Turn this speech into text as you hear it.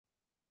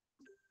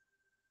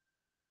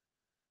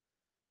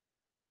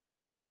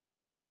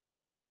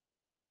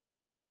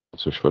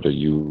So Shweta,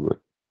 you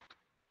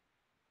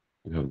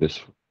have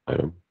this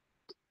item.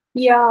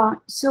 Yeah,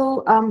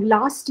 so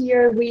last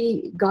year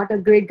we got a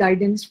great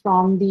guidance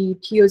from the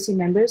TOC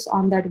members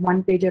on that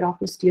one-pager of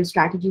Istio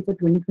strategy for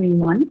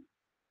 2021.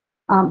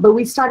 But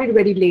we started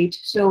very late,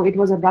 so it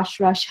was a rush,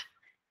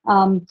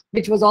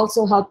 which was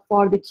also helped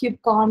for the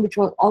KubeCon, which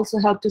was also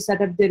helped to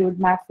set up the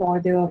roadmap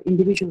for the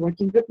individual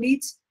working group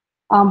leads.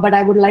 But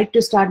I would like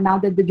to start, now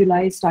that the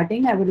July is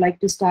starting, I would like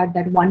to start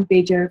that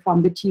one-pager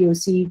from the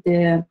TOC,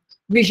 the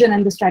vision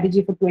and the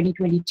strategy for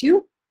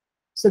 2022,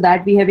 so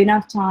that we have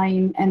enough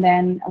time, and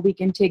then we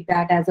can take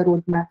that as a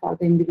roadmap for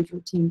the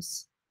individual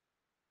teams.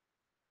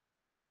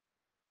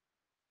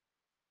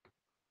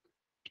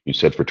 You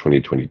said for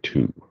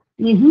 2022.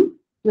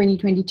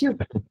 2022.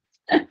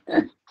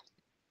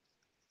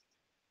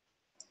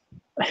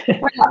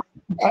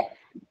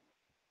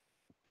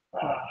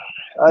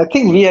 I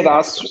think we had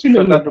asked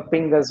Shweta to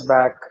ping us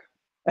back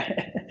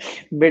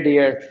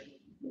mid-year.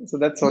 So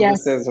that's what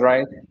Yes. this is,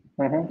 right?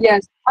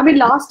 Yes. I mean,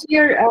 last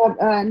year,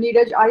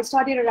 Neeraj, I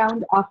started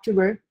around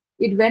October.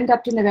 It went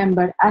up to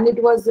November, and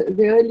it was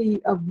really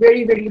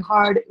very, very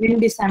hard in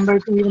December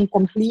to even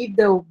complete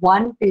the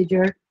one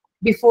pager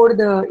before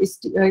the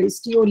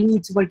Istio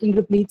leads, working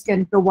group leads,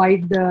 can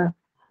provide the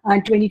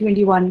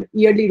 2021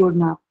 yearly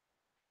roadmap.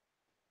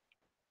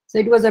 So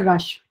it was a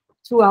rush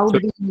throughout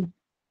the.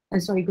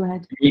 Sorry, go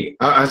ahead.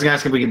 I was going to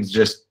ask if we can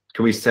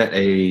we set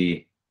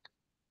a.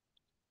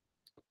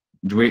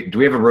 Do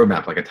we have a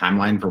roadmap, like a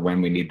timeline for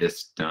when we need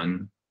this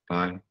done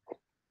by?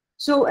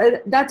 So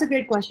that's a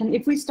great question.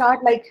 If we start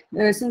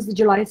since the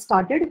July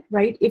started,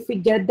 right? If we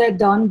get that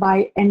done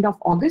by end of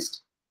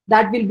August,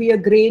 that will be a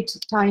great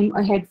time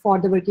ahead for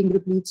the working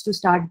group leads to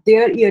start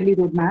their yearly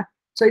roadmap.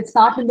 So it's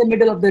not in the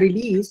middle of the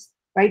release,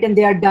 right? And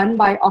they are done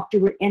by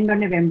October, end of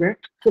November.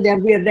 So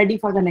we are ready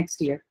for the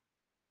next year.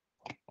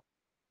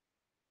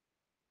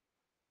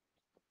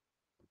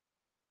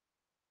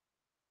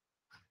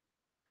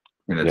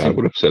 Yeah, I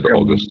would have said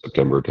August,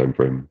 September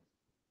timeframe.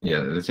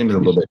 Yeah, it seems a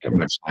little bit too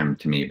much time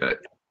to me, but.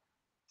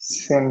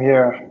 Same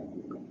here.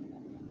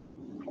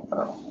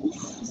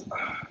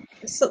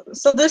 So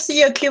this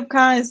year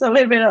KubeCon is a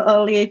little bit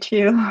early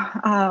too,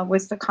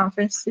 with the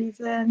conference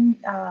season.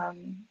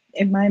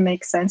 It might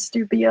make sense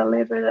to be a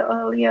little bit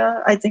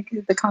earlier. I think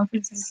the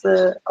conference is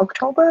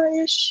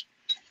October-ish,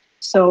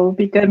 so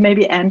be good.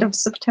 Maybe end of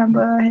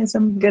September is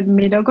some good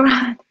middle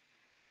ground.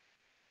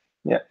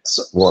 Yeah.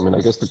 Well, I mean,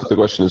 I guess the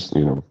question is,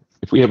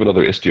 if we have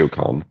another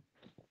IstioCon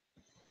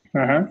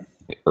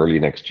early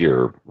next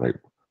year, right?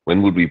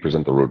 When would we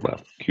present the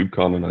roadmap?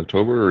 KubeCon in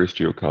October or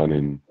IstioCon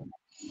in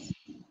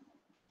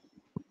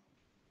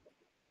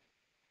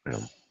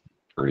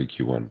early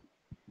Q1?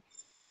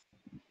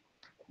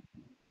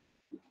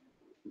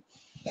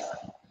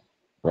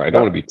 Right, I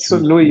don't want to be too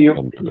Louis,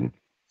 driven.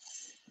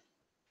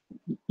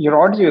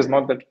 Your audio is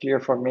not that clear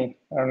for me.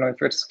 I don't know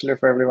if it's clear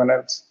for everyone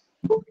else.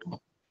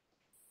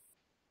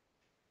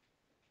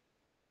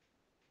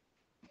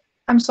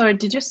 I'm sorry,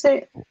 did you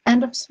say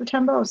end of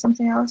September or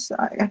something else?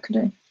 I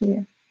couldn't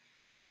hear.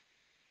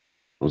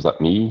 Was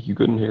that me you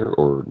couldn't hear,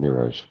 or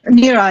Neeraj?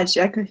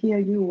 Neeraj, I could hear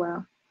you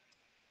well.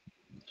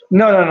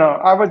 No.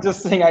 I was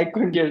just saying I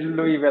couldn't hear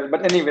Louis well.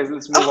 But anyways,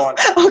 let's move on.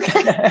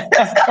 Okay.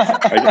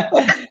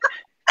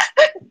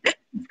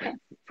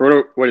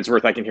 For what it's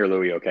worth, I can hear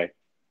Louis okay.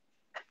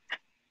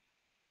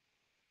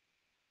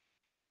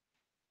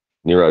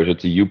 Neeraj,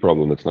 it's a you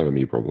problem. It's not a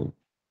me problem.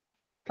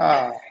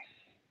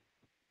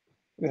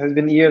 It has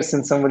been years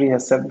since somebody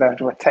has said that.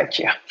 Well, thank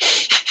you.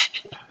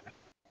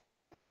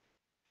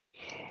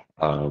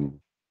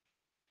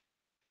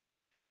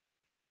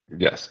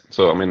 Yes.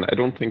 So, I mean, I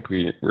don't think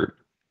we're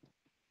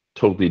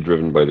totally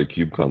driven by the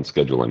KubeCon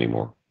schedule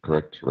anymore,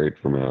 correct? Right?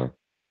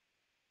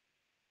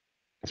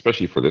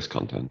 Especially for this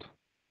content.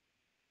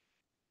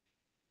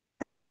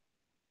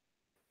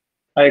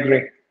 I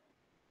agree.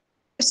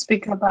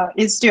 Speak about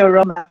Istio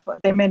roadmap,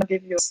 but they may not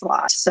give you a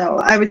slot. So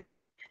I would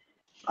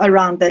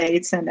around the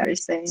dates and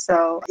everything.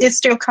 So it's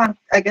still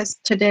I guess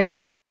today.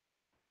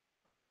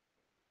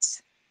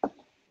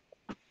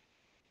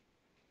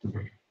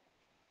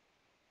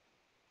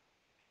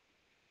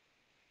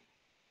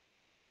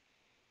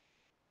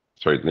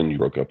 Sorry, then you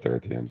broke up there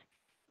at the end.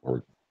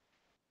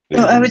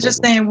 No, I was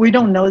just saying we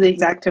don't know the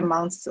exact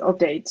amounts of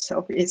dates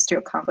of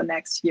Istio for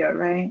next year,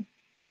 right?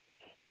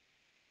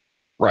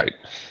 Right.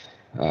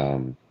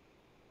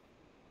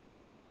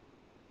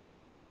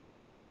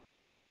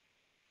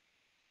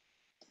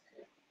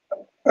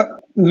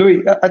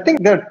 Louis, I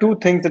think there are two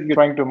things that we're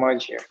trying to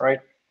merge here, right?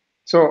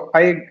 So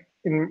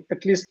in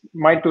at least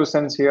my 2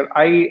 cents here,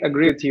 I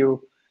agree with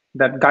you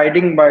that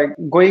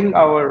going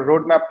our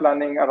roadmap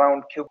planning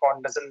around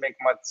KubeCon doesn't make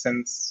much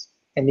sense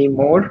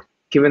anymore,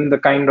 given the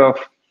kind of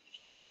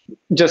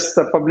just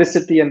the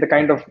publicity and the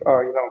kind of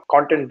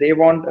content they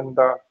want and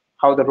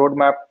how the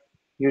roadmap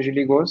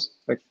usually goes,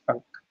 like a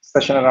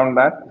session around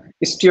that.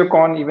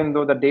 IstioCon, even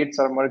though the dates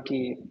are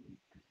murky,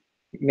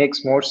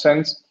 makes more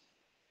sense.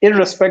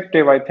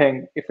 irrespective, I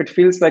think if it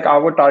feels like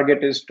our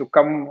target is to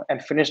come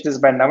and finish this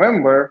by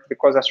November,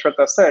 because as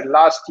Shweta said,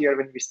 last year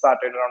when we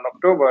started around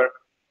October,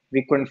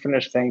 we couldn't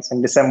finish things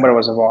and December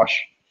was a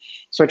wash.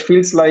 So it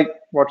feels like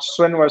what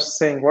Sven was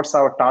saying, what's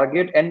our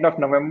target? End of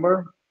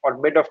November or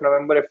mid of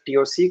November, if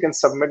TOC can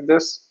submit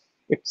this,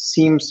 it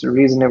seems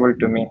reasonable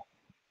to me,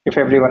 if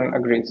everyone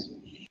agrees.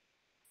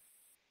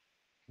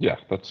 Yeah,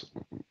 that's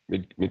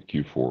mid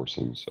Q4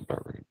 seems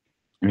about right.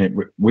 I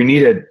mean, we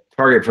need a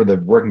target for the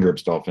working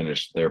groups to all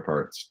finish their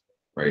parts,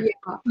 right?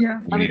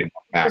 Yeah. We need to go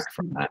back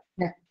from that.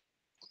 Yeah.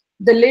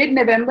 The late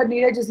November,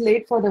 Neeraj, is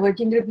late for the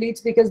working group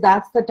leads because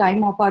that's the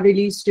time of our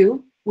release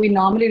too. We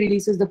normally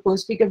releases the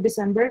first week of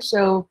December,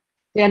 so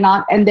they're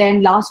not, and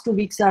then last 2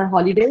 weeks are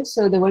holidays,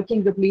 so the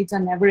working group leads are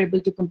never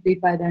able to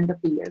complete by the end of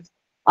the year.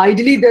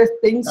 Ideally, the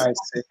things I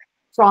see.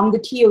 from the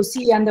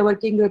TOC and the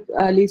working group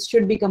leads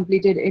should be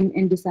completed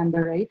in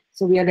December, right?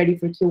 So we are ready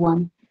for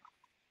Q1.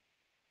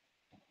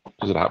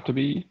 Does it have to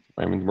be?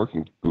 I mean,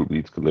 working group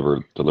leads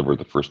deliver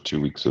the first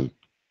 2 weeks of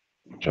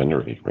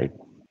January, right?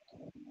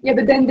 Yeah,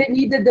 but then they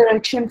need the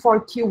direction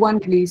for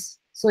Q1 release,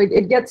 so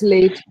it gets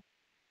late.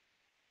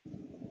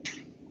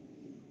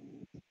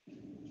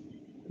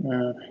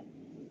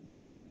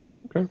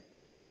 Okay.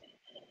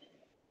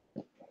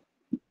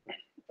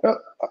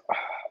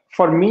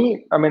 For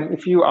me, I mean,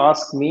 if you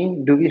ask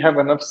me, do we have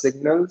enough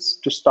signals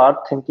to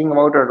start thinking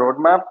about a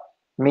roadmap?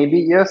 Maybe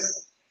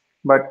yes,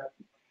 but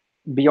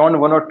beyond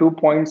 1 or 2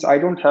 points, I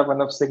don't have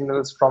enough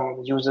signals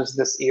from users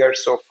this year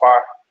so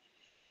far,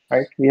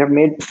 right? We have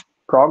made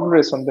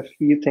progress on the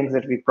few things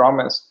that we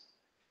promised.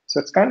 So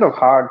it's kind of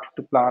hard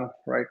to plan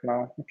right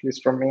now, at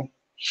least for me.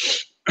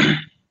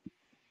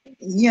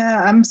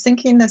 Yeah, I'm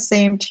thinking the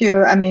same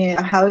too. I mean,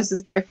 how is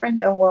it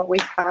different than what we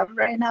have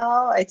right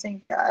now? I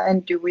think,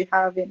 and do we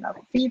have enough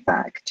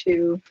feedback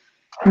to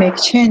make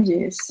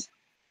changes?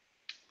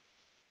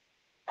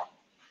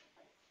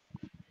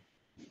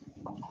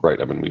 Right.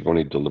 I mean, we've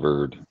only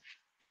delivered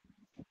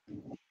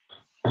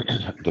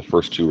the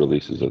first 2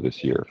 releases of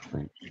this year,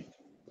 right?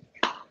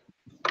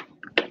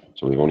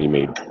 So we've only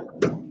made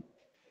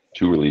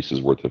 2 releases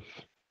worth of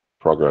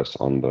progress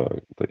on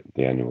the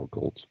annual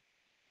goals.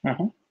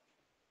 Mhm.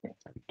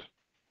 And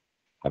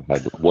I've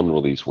had 1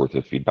 release worth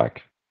of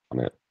feedback on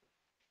it,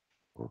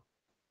 or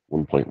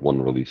 1.1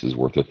 releases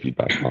worth of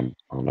feedback on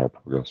our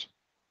progress.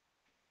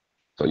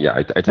 So yeah,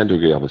 I tend to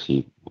agree.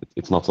 Obviously,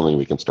 it's not something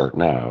we can start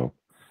now.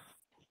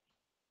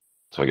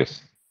 So I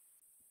guess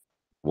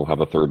we'll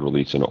have a 3rd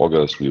release in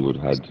August. We would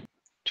have had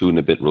 2 and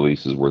a bit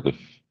releases worth of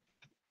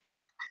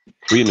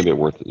 3 and a bit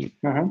worth of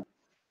Mhm.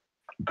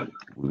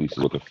 releases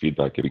worth of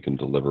feedback if we can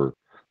deliver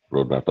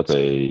roadmap. Let's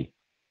say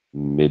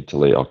mid to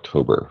late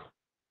October.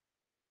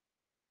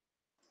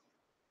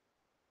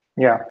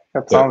 Yeah,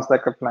 that sounds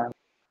like a plan.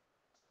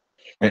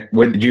 And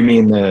what do you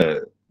mean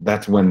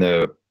that's when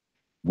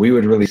we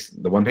would release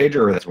the 1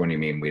 pager, or that's when you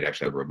mean we'd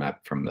actually have a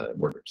roadmap from the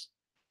workers?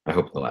 I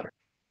hope the latter.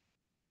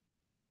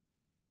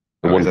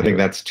 The Because I 1 think pager.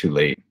 that's too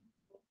late.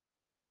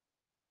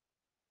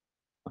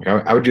 Like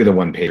I would do the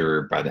 1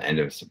 pager by the end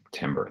of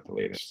September at the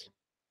latest.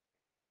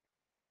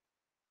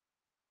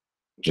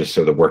 Just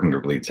so the working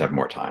group leads have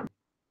more time.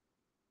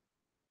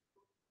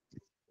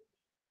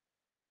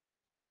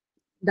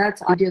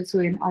 That's ideal, so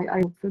I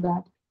hope for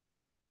that.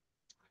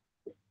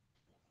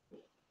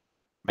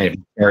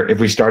 Or if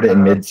we start it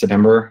in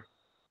mid-September,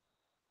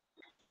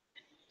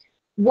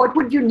 What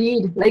would you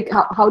need? Like,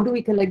 how do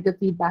we collect the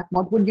feedback?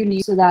 What would you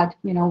need so that,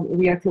 you know,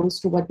 we are close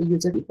to what the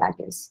user feedback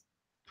is?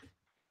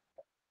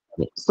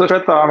 So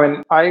Shweta, I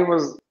mean, I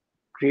was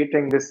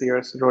creating this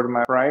year's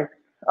roadmap, right?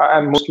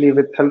 And mostly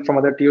with help from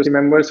other TOC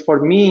members.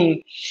 For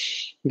me,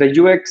 the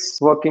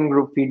UX working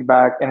group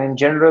feedback and in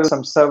general,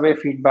 some survey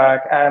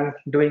feedback and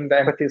doing the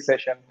empathy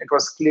session, it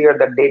was clear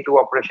that day 2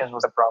 operations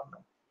was a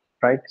problem,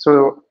 right?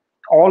 So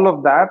all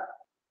of that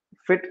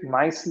fit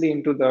nicely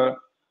into the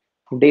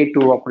day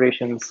 2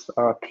 operations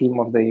theme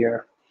of the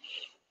year.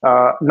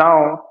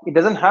 Now, it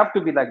doesn't have to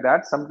be like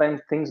that.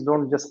 Sometimes things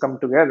don't just come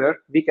together.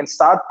 We can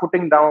start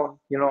putting down,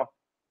 you know,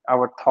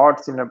 our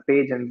thoughts in a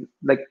page and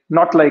like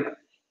not like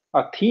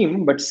a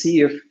theme, but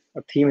see if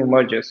a theme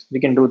emerges. We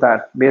can do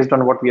that based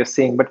on what we are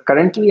saying. But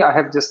currently, I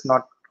have just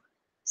not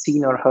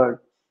seen or heard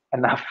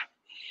enough.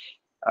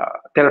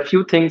 There are a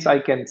few things I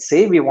can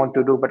say we want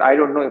to do, but I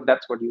don't know if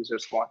that's what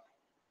users want.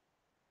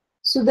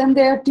 So then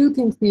there are 2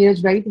 things,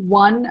 Neeraj, right?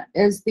 One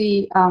is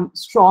the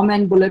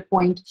strawman bullet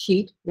point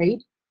sheet,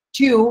 right?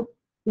 2,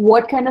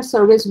 what kind of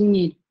service we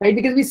need, right?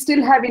 Because we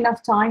still have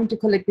enough time to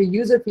collect the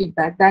user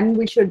feedback. Then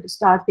we should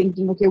start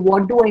thinking, okay,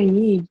 what do I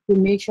need to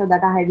make sure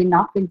that I have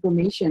enough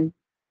information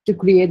to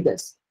create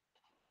this?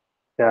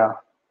 Yeah,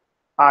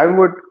 I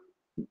would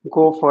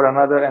go for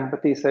another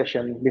empathy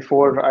session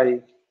before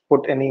I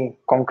put any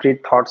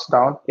concrete thoughts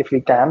down, if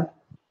we can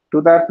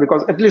do that.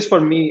 Because at least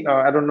for me,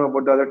 I don't know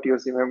about the other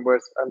TOC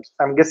members.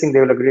 I'm guessing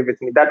they will agree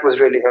with me. That was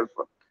really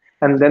helpful.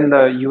 And then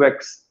the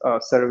UX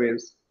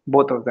surveys,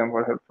 both of them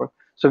were helpful.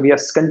 So we are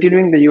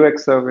continuing the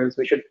UX surveys.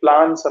 We should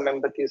plan some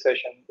empathy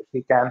session if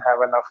we can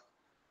have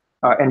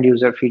enough end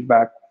user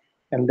feedback.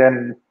 And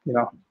then, you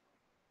know,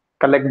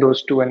 collect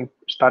those two and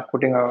start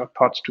putting our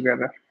thoughts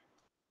together.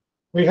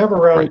 We have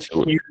around Right.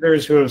 10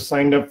 users who have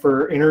signed up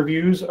for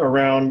interviews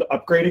around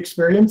upgrade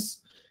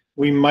experience.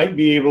 We might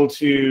be able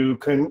to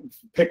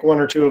pick one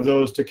or two of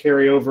those to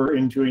carry over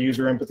into a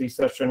user empathy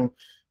session,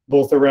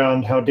 both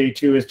around how day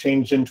 2 has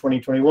changed in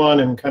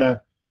 2021 and kind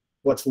of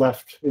what's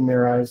left in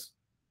their eyes.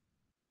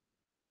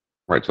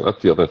 Right, so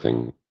that's the other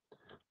thing.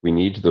 We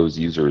need those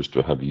users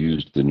to have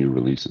used the new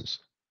releases.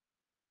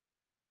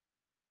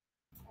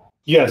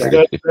 Yes,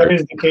 Right. that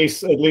is the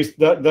case. At least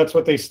that's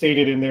what they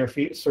stated in their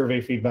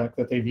survey feedback,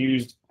 that they've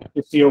used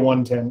Istio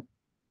 110.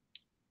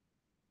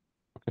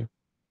 Okay.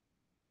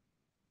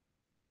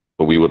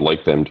 But we would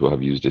like them to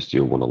have used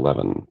Istio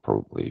 111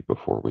 probably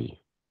before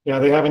we. Yeah,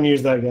 they haven't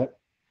used that yet.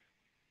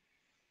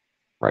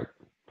 Right.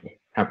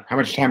 How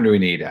much time do we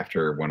need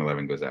after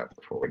 111 goes out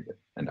before we get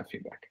enough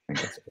feedback? I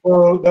think that's it.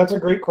 Well, that's a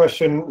great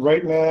question.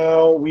 Right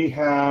now we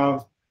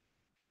have,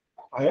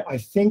 I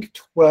think,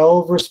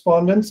 12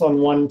 respondents on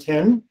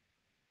 110.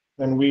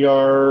 And we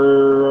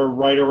are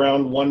right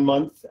around 1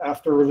 month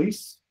after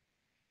release.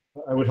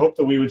 I would hope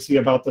that we would see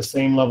about the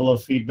same level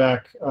of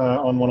feedback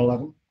on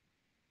 111.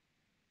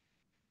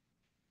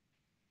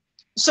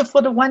 So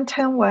for the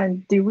 110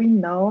 one, do we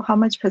know how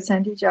much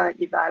percentage are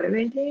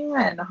evaluating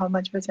and how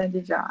much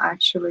percentage are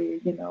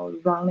actually,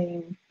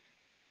 running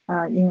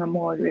in a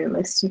more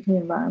realistic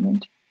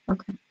environment?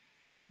 Okay.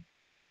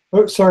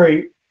 Oh,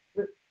 sorry,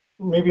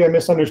 maybe I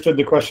misunderstood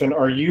the question.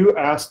 Are you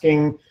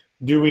asking,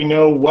 do we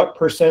know what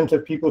 %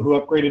 of people who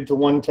upgraded to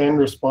 110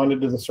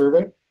 responded to the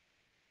survey?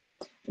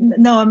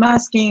 No, I'm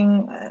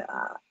asking,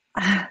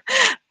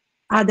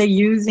 are they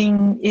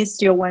using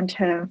Istio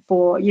 110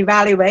 for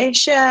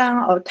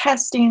evaluation or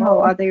testing,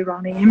 or are they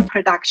running in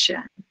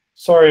production?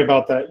 Sorry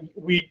about that.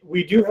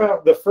 We do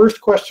have, the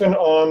first question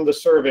on the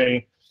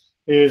survey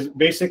is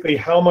basically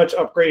how much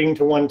upgrading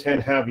to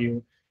 110 have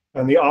you?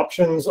 And the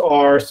options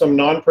are some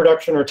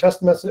non-production or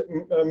test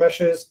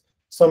meshes,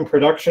 some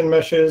production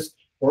meshes,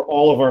 or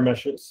all of our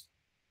meshes.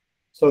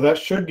 So that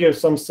should give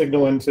some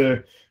signal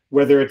into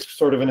whether it's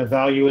sort of an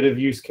evaluative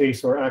use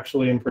case or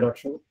actually in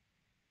production.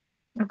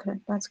 Okay,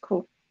 that's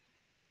cool.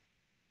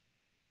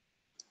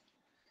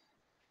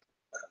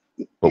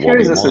 But Here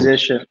is a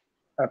suggestion.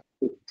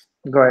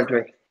 Go ahead,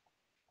 Ray.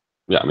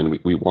 Yeah, I mean,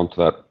 we want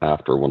that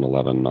after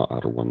 111, not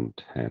after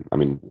 110. I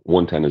mean,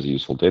 110 is a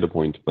useful data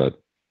point,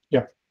 but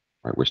yeah,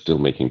 right, we're still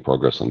making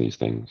progress on these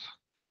things.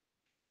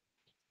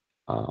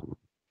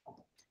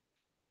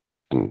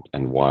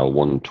 And while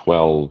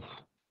 112,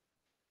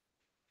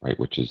 right,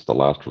 which is the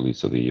last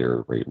release of the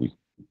year, right, we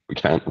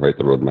can't write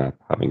the roadmap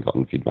having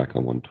gotten feedback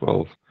on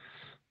 112.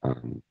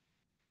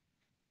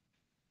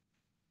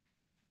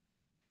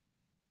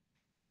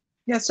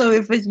 Yeah, so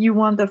if you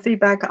want the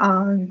feedback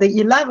on the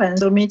 11,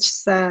 so Mitch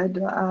said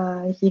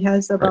he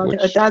has about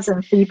a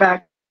dozen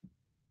feedback.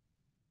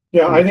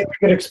 Yeah, I think we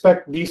could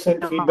expect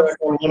decent feedback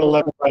on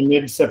 111 by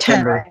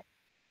mid-September.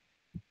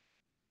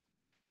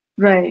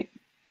 Right.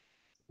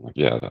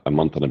 Yeah, a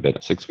month and a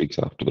bit, 6 weeks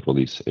after the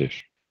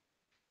release-ish.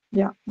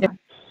 Yeah.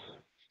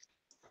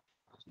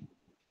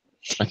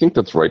 I think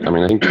that's right. I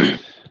mean, I think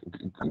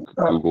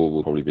Google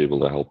will probably be able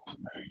to help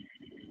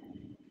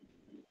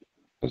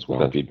as well.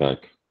 That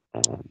feedback.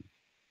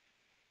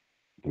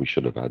 We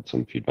should have had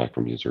some feedback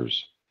from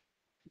users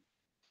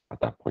at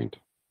that point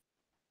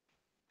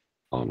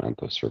on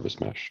Anthos service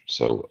mesh.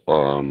 So,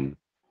 well,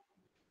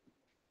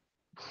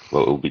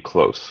 it'll be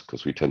close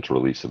because we tend to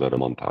release about a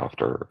month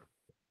after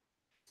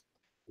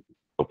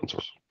open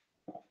source.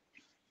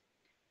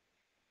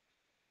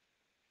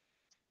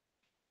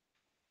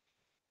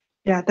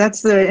 Yeah,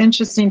 that's the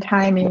interesting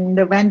timing.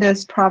 The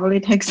vendors probably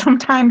take some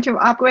time to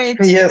upgrade.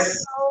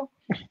 Yes.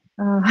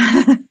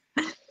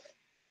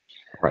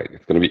 Right.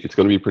 It's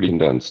gonna be pretty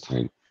condensed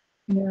time.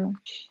 Yeah.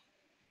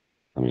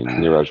 I mean,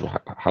 Neeraj,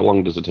 how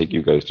long does it take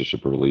you guys to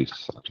ship a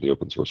release after the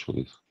open source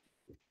release?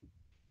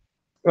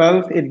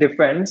 Well, it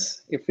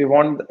depends if we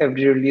want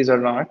every release or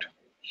not.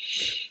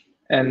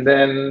 And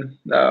then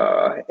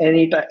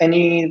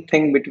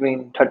anything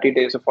between 30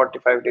 days or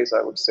 45 days,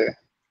 I would say.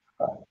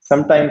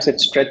 Sometimes it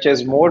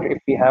stretches more if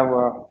we have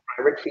a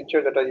private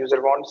feature that a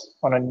user wants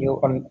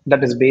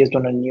that is based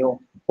on a new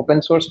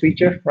open source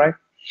feature, right?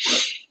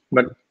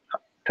 But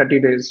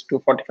 30 days to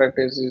 45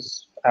 days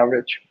is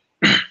average.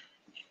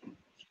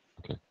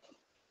 Okay.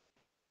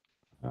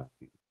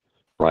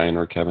 Brian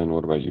or Kevin,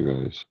 what about you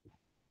guys?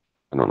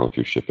 I don't know if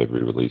you ship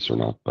every release or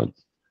not, but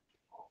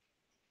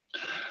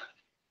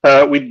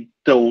we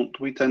don't.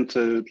 We tend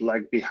to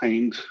lag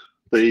behind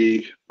at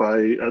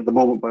the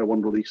moment by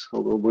one release,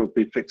 although we'll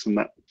be fixing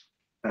that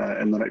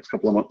in the next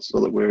couple of months so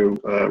that we're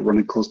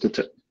running close to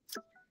tip.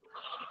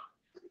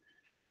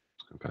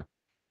 okay.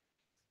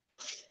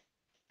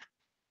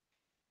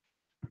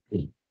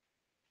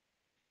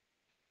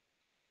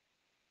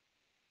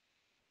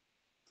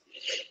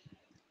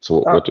 So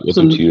what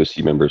do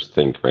TOC members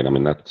think, right? I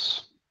mean,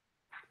 that's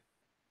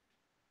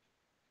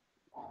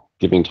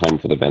giving time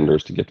for the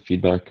vendors to get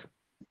feedback.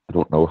 I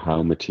don't know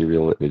how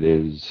material it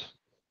is,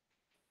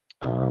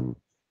 but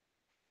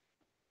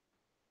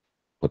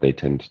they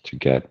tend to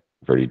get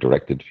very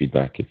directed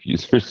feedback if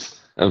users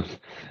have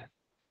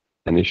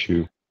an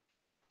issue.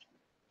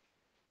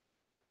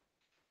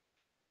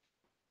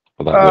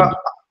 But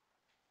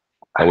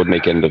that would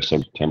make end of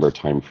September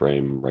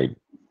timeframe, right?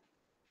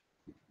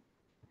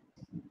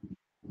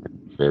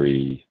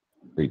 Very,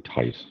 very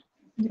tight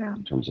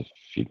in terms of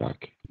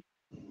feedback.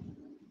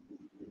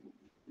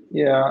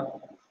 Yeah,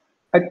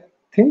 I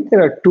think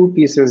there are two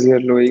pieces here,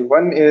 Louis.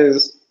 One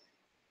is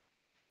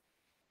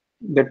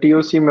the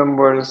TOC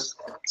members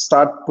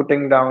start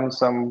putting down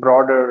some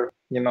broader,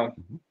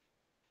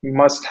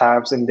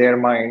 must-haves in their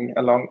mind,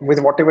 along with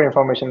whatever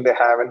information they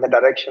have and the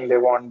direction they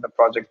want the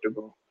project to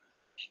go.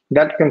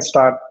 That can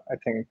start, I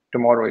think,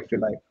 tomorrow if you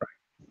like.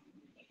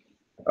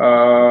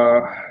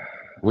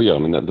 Well, yeah, I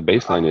mean, the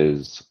baseline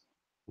is,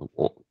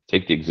 well,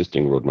 take the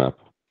existing roadmap.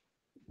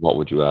 What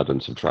would you add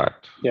and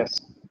subtract? Yes,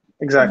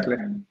 exactly.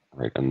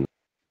 Right, and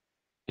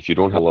if you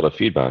don't have a lot of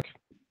feedback,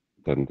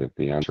 then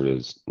the answer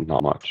is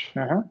not much,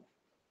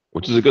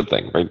 which is a good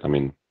thing, right? I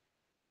mean,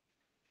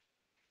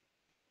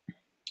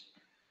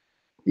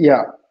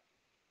 yeah.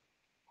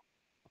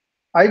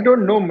 I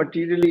don't know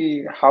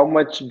materially how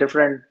much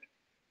different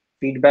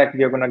feedback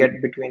we are going to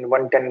get between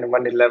 110 and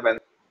 111,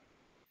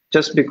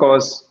 just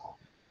because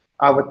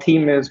our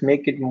theme is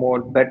make it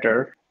more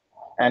better,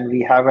 and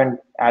we haven't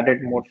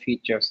added more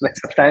features, like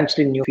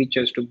substantially new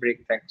features to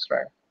break things,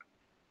 right?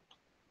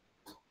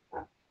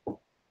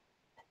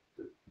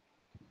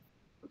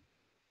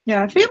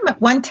 Yeah, I feel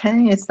like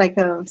 110 is like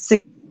a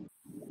 6.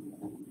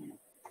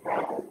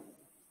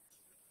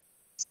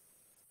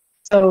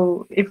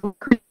 So if we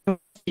could do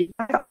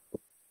feedback.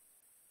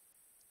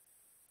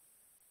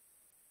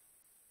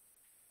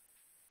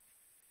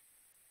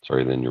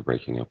 Sorry, then you're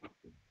breaking up.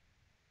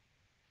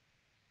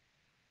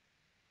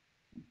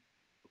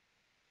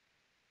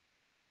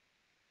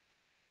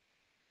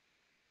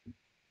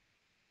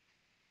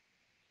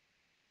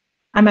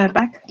 Am I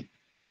back?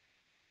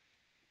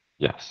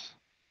 Yes.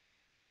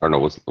 Or no,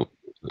 was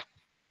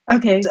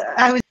Okay, so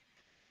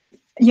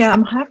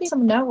I'm having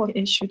some network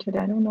issue today.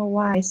 I don't know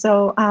why.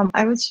 So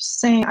I was just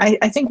saying,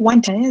 I think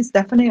 110 is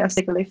definitely a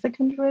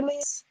significant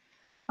release.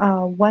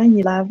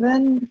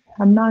 111,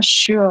 I'm not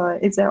sure.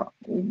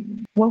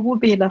 What would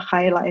be the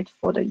highlight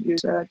for the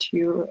user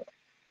to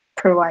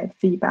provide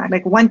feedback?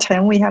 Like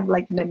 110, we have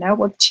like the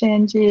network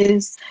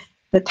changes,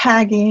 the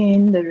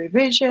tagging, the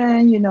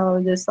revision.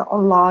 There's a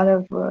lot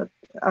of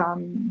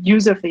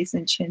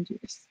user-facing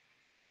changes.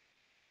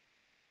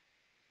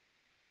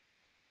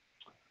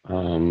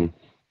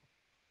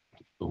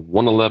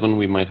 111,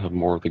 we might have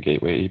more of the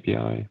gateway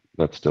API.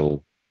 That's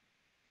still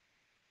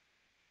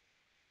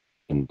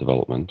in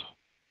development.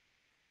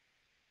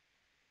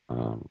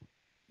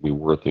 We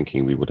were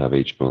thinking we would have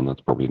HBone.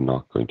 That's probably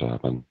not going to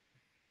happen.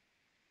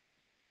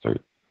 Sorry,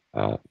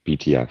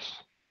 BTS,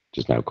 which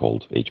is now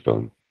called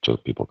HBone, so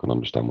people can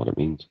understand what it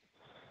means.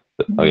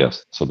 Oh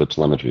yes, so the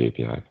telemetry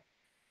API,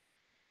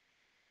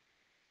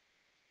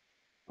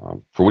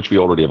 for which we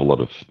already have a lot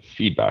of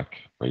feedback,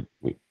 right?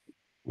 We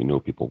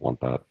know people want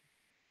that.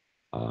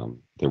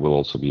 There will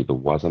also be the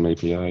WASM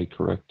API,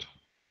 correct?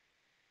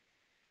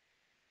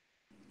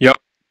 Yeah,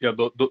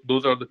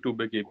 those are the two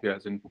big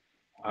APIs, and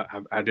I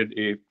have added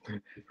a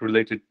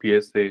related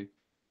PSA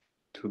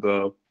to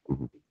the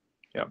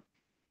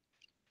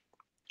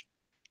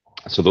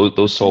So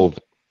those solve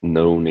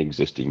known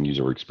existing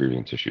user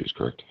experience issues,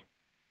 correct?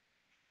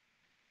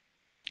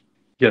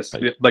 Yes,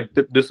 Right. like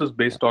this is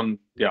based on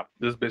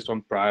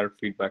prior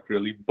feedback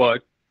really,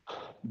 but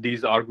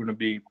these are going to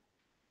be,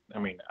 I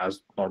mean,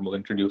 as normal,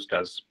 introduced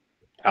as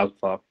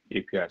alpha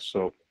APIs.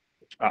 So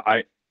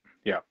I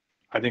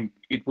think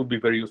it would be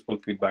very useful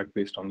feedback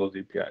based on those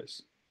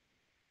APIs.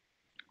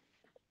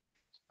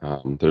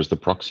 There's the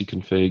proxy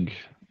config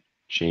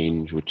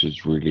change, which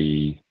is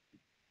really,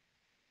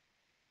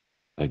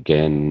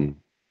 again,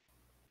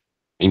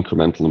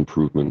 incremental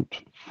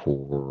improvement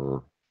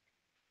for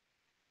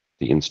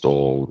the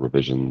install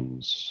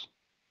revisions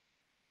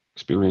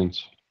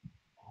experience.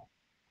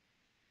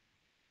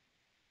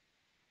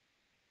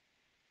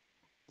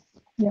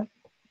 Yeah.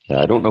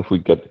 Yeah, I don't know if we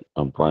get,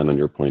 Brian, on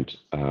your point,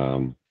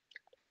 CNI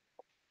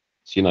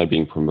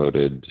being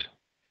promoted.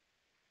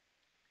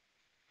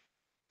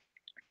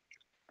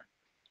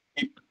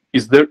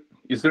 Is there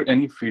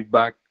any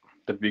feedback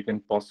that we can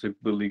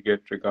possibly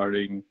get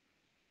regarding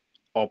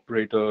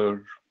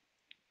operator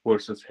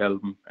versus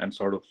Helm and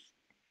sort of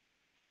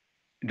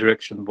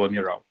direction 1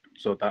 year out?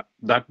 So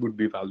that would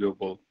be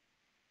valuable,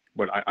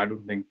 but I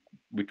don't think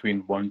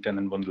between 110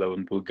 and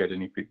 111 we'll get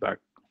any feedback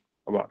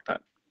about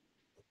that.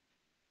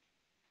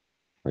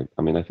 Right.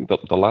 I mean, I think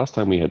the last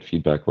time we had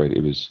feedback, right,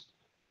 it was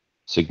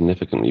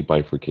significantly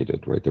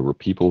bifurcated, right? There were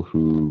people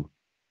who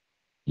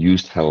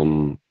used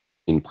Helm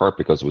in part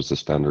because it was the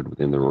standard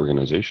within their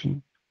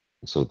organization.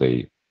 So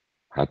they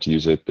had to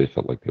use it. They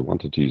felt like they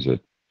wanted to use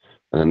it.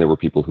 And then there were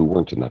people who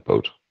weren't in that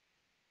boat.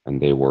 And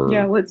they were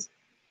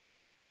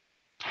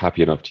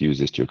happy enough to use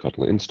Istio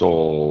Kotlin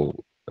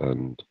install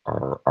and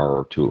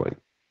our tooling,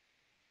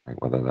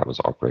 right? Whether that was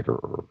operator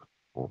or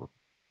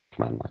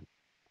command line.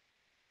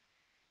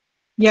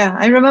 Yeah,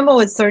 I remember it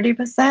was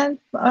 30%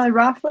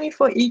 roughly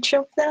for each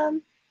of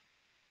them.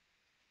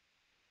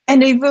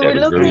 And if Yeah, we it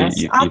was look very at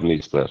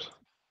evenly split.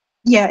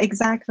 yeah,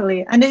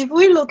 exactly. And if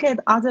we look at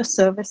other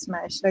service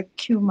mesh like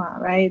Kuma,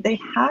 right, they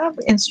have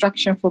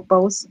instruction for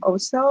both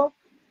also.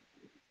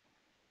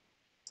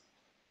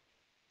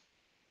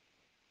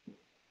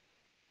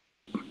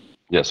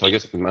 Yeah, so I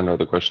guess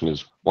another question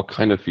is, what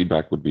kind of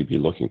feedback would we be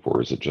looking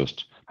for? Is it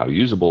just how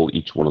usable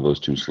each one of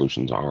those two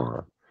solutions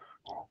are?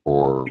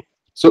 Or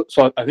So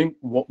I think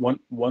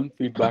one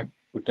feedback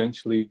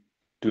potentially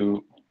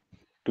to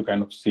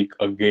kind of seek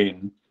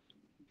again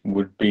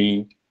would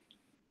be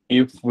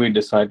if we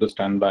decide to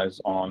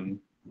standardize on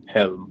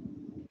Helm,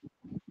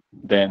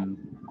 then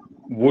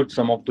would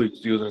some of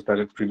those users that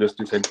had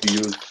previously said we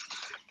use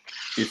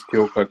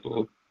Istio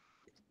Kernel,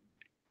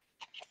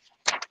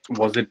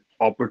 was it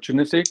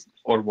opportunistic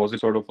or was it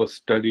sort of a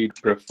studied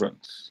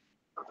preference?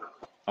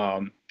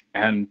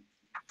 And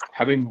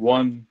having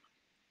one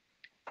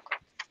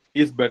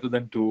is better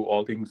than two,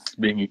 all things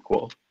being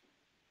equal.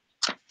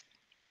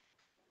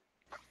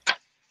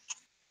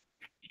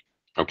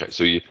 okay,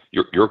 so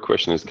your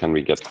question is, can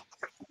we get?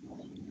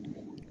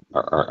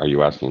 Are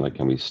you asking like,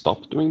 can we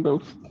stop doing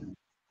both?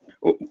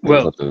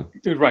 Well,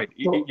 the... right,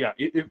 yeah.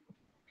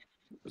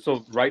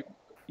 So right,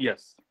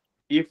 yes.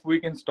 If we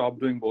can stop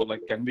doing both,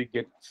 like, can we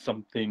get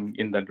something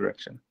in that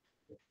direction?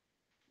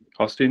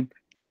 Austin?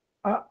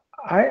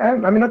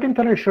 I'm not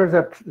entirely sure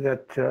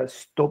that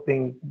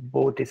stopping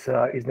both is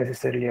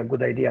necessarily a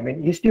good idea. I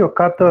mean, Istio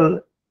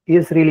Cattle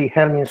is really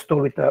Helm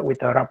installed with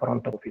a wrapper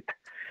on top of it.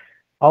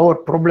 Our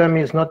problem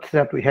is not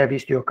that we have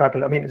Istio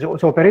Cattle. I mean, so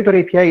operator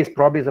API is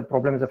probably the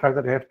problem, is the fact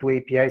that we have two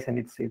APIs and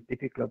it's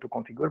difficult to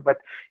configure. But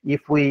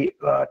if we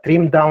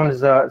trim down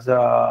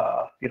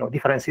the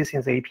differences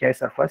in the API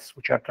surface,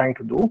 which we are trying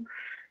to do,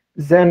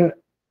 then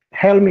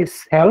Helm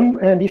is Helm,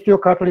 and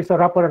Istio Cattle is a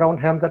wrapper around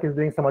Helm that is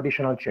doing some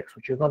additional checks,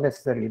 which is not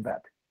necessarily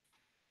bad.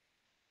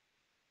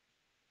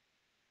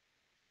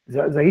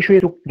 The issue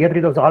is to get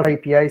rid of the alpha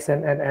APIs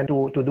and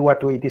to do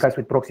what we discussed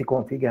with proxy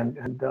config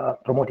and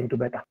promoting to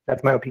beta.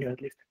 That's my opinion,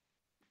 at least.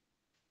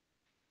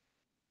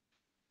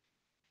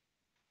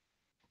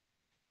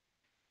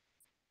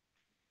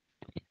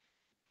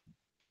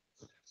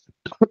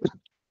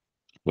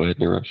 Go ahead,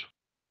 Neeraj.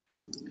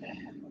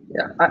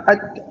 Yeah, I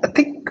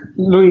think,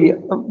 Louis,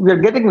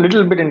 we're getting a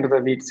little bit into the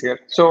weeds here.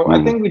 So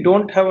I think we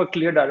don't have a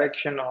clear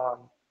direction on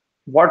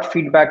what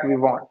feedback we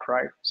want,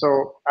 right?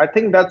 So I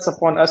think that's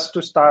upon us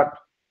to start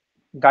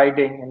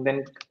guiding and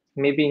then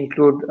maybe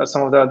include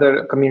some of the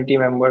other community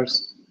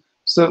members.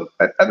 So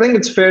I think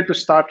it's fair to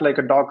start like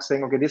a doc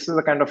saying, okay, this is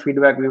the kind of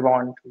feedback we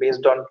want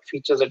based on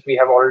features that we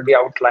have already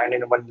outlined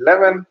in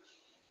 1.11.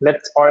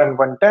 Or in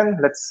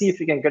 1.10, let's see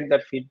if we can get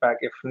that feedback.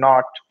 If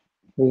not,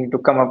 we need to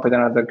come up with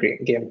another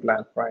game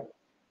plan, right?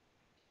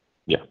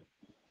 Yeah.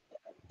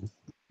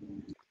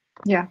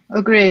 Yeah,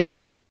 agree.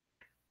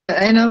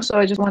 And also,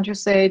 I just want to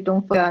say,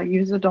 don't forget,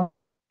 user don't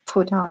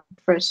put on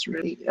first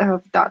release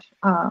of that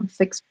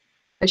fixed.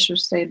 I should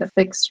say the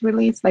fixed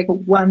release, like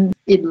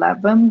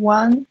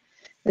 1.11.1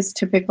 is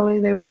typically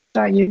they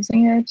start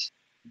using it.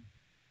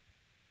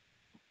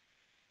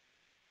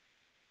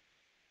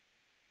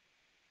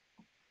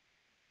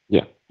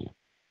 Yeah.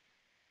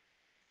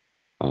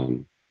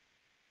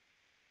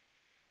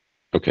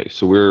 Okay,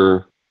 so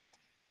we're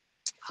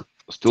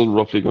still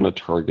roughly going to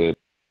target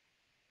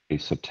a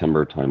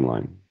September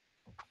timeline.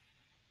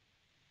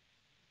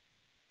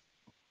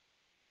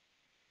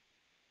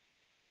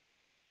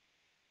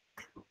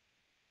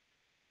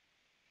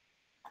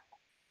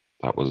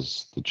 That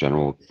was the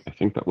general, I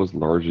think that was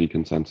largely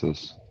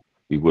consensus.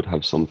 We would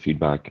have some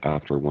feedback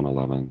after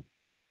 1.11.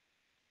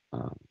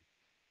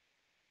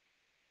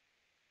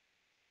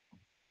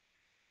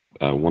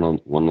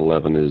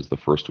 1.11 is the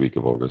first week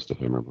of August,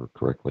 if I remember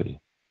correctly.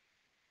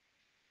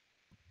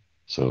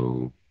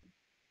 So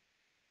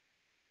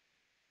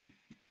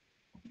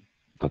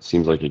that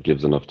seems like it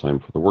gives enough time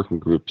for the working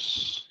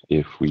groups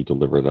if we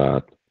deliver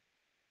that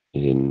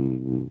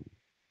in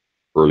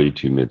early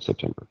to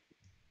mid-September.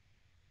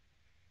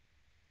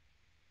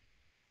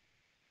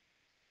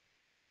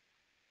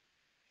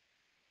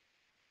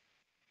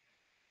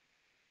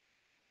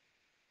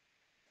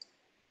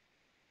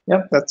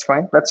 Yeah, that's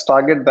fine. Let's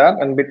target that.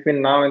 And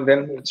between now and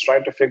then, let's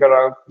try to figure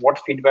out what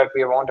feedback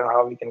we want and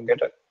how we can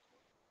get it.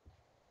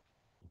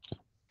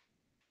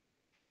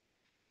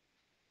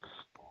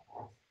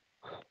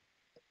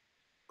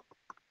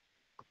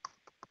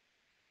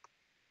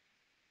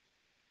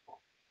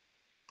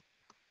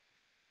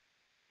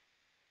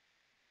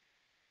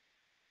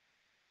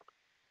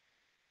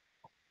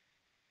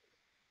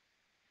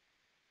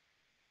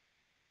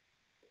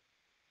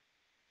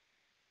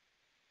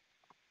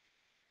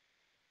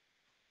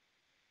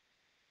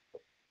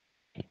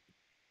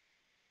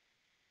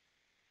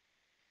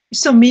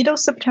 So middle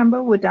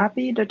September, would that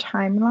be the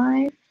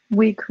timeline?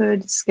 We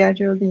could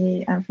schedule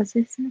the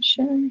emphasis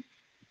session.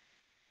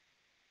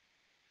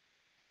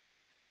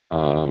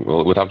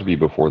 Well, it would have to be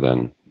before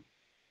then.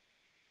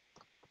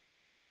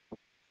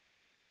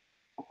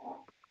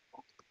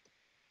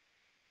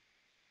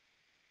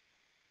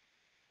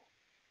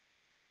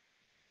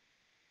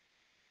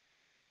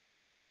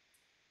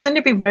 going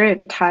to be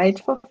very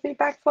tight for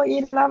feedback for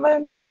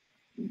 11.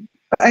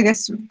 But I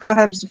guess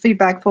perhaps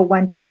feedback for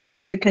 1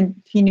 to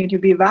continue to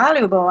be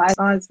valuable as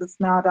long as it's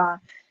not on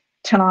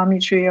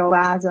telemetry or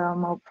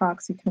WASM or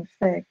proxy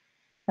config,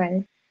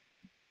 right?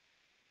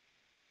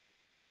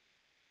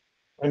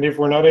 And if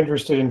we're not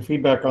interested in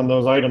feedback on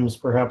those items,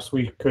 perhaps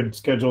we could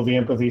schedule the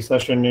empathy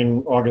session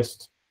in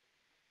August.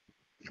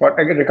 For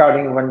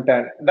regarding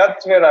 110,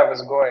 that's where I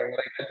was going.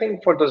 Like, I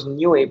think for those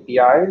new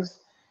APIs,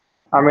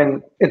 I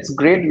mean, it's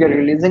great you're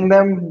releasing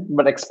them,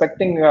 but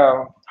expecting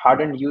a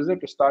hardened user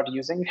to start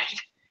using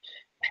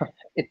it,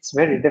 it's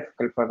very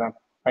difficult for them,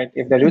 right?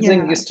 If they're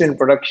using Istio in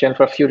production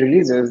for a few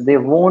releases, they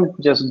won't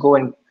just go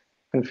and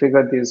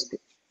configure these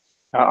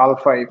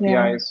alpha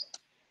APIs.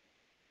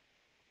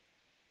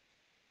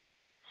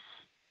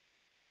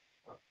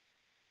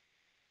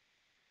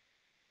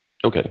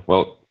 Okay,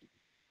 well,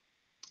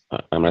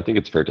 I think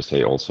it's fair to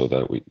say also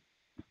that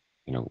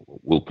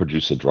we'll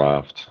produce a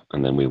draft,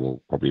 and then we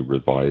will probably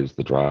revise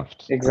the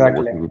draft. Exactly. And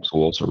the working groups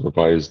will also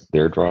revise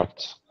their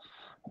drafts.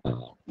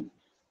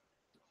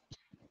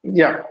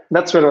 Yeah,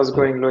 that's where I was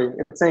going, Louis.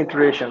 It's an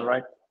iteration,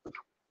 right?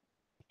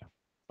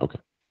 Okay.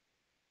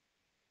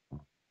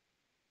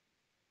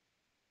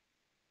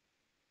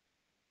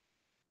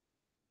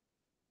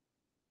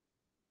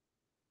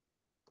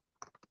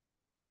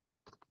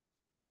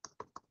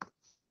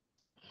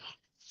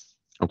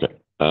 Okay,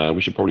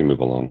 we should probably move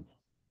along.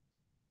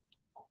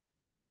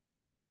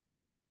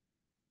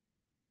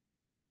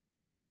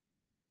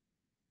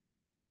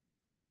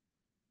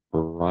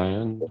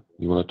 Ryan,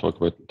 you want to talk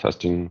about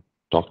testing,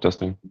 doc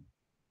testing?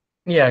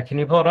 Yeah, can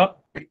you pull it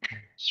up?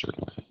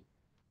 Certainly.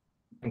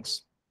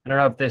 Thanks. I don't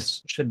know if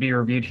this should be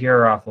reviewed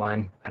here or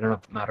offline. I don't know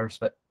if it matters,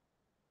 but.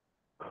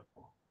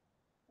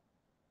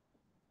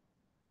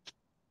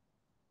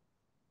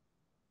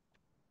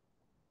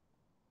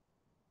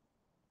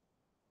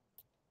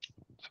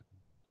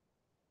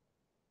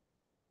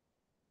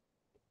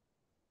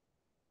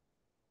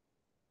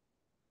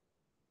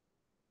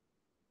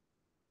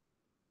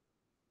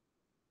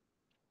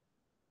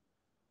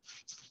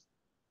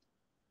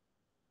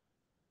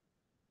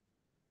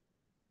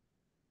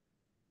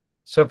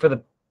 So for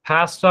the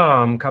past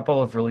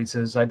couple of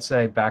releases, I'd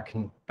say back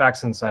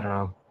since, I don't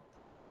know,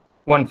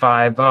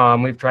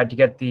 1.5, we've tried to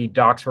get the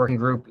docs working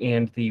group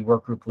and the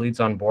work group leads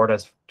on board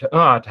as to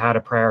how to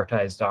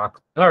prioritize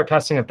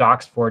testing of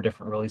docs for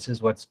different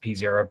releases. What's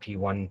P0,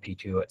 P1,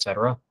 P2,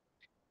 etc.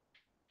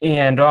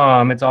 And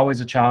it's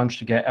always a challenge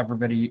to get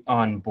everybody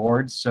on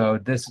board. So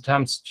this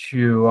attempts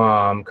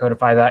to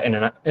codify that in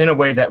a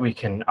way that we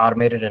can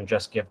automate it and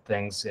just give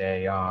things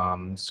a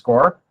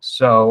score.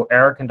 So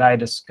Eric and I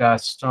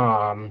discussed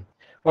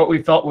what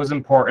we felt was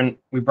important.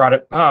 We brought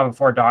it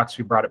before docs.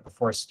 We brought it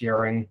before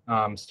steering.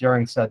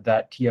 Steering said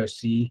that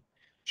TOC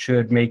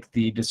should make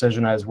the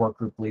decision as work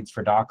group leads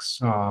for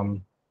docs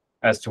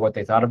as to what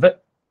they thought of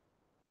it.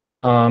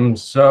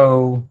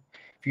 So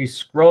if you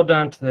scroll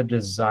down to the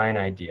design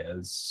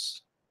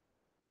ideas,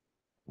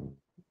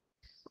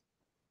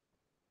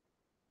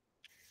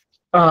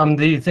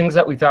 the things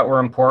that we thought were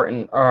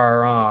important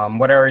are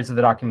what areas of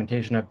the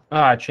documentation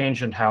have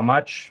changed and how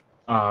much.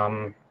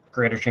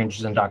 Greater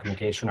changes in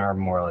documentation are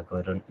more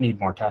likely to need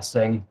more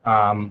testing.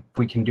 If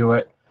we can do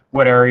it,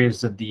 what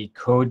areas of the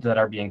code that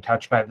are being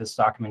touched by this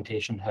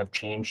documentation have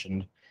changed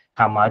and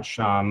how much.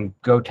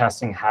 Go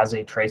testing has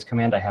a trace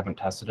command. I haven't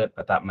tested it,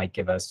 but that might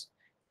give us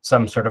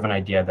some sort of an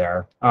idea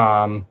there.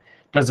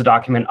 Does the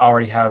document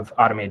already have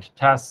automated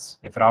tests?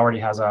 If it already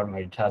has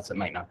automated tests, it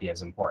might not be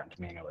as important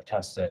to manually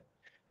test it.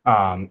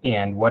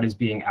 And what is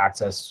being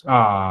accessed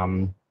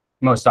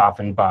most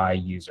often by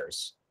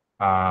users?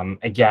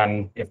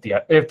 Again, if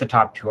the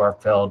top two are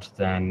filled,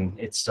 then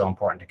it's still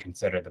important to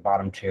consider the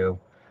bottom two,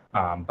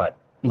 but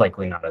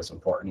likely not as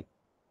important.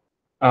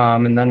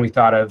 And then we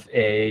thought of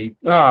a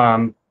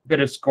bit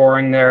of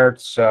scoring there.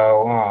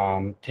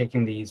 So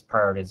taking these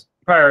prioritized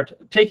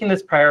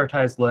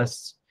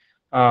lists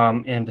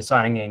and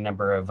deciding a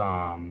number of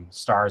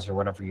stars or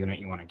whatever unit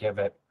you want to give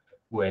it,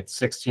 with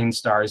 16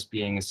 stars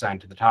being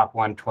assigned to the top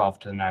one, 12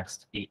 to the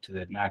next, 8 to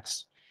the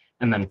next,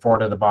 and then 4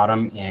 to the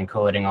bottom, and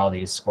collating all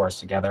these scores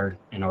together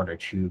in order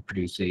to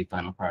produce a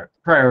final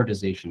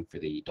prioritization for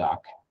the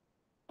doc.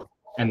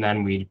 And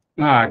then we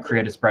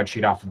create a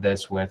spreadsheet off of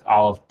this with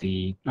all of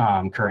the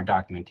current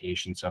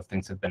documentation. So if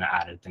things have been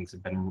added, things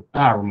have been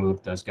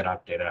removed, those get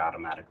updated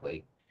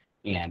automatically,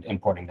 and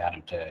importing that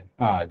into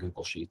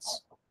Google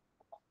Sheets.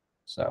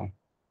 So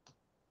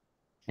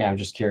yeah, I'm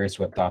just curious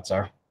what thoughts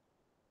are.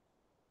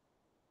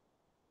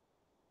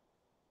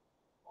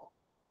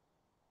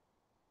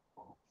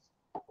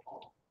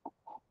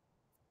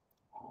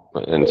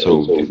 And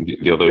so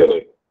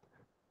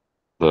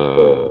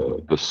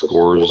the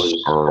scores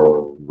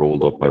are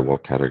rolled up by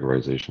what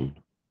categorization?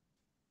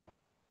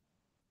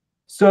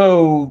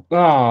 So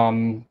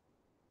I'm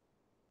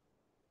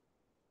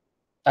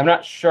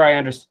not sure I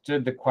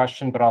understood the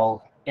question, but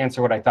I'll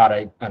answer what I thought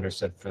I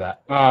understood for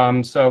that.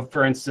 So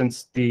for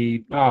instance,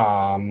 the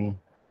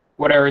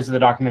what areas of the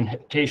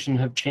documentation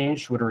have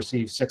changed would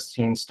receive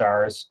 16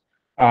 stars.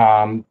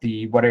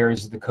 what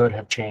areas of the code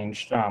have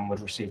changed would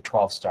receive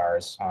 12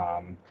 stars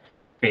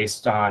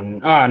based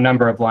on a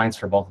number of lines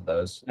for both of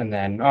those. And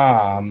then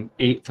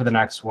 8 for the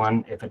next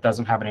one. If it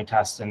doesn't have any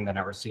testing, then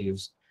it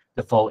receives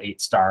the full 8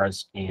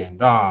 stars, and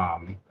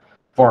 4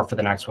 for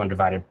the next one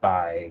divided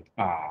by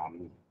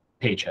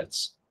page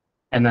hits.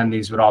 And then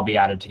these would all be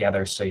added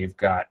together, so you've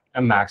got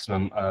a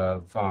maximum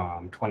of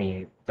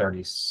 28,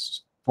 30,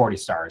 40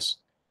 stars.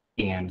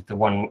 And the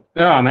one,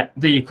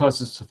 the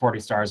closest to 40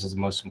 stars is the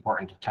most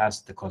important to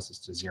test. The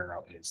closest to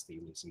 0 is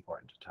the least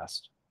important to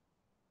test.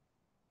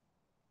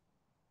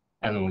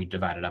 And then we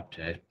divide it up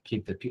to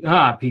keep the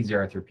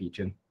P0 through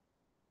P2.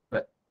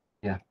 But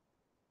yeah.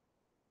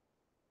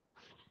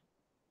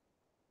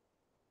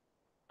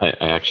 I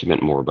actually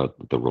meant more about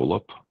the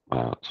roll-up.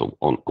 So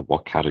on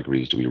what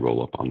categories do we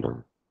roll up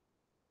under?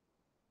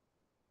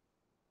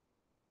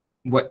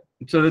 What?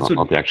 So this would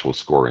on the actual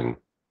scoring.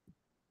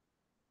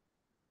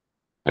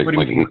 Like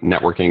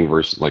networking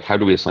versus, like, how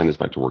do we assign this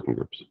back to working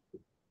groups?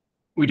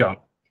 We don't.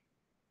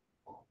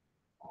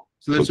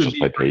 So this So would just be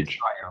by page?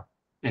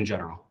 in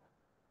general.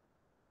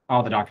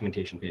 All the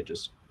documentation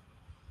pages.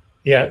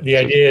 Yeah, the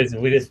idea is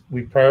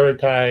we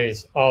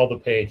prioritize all the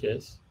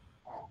pages,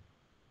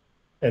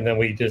 and then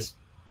we just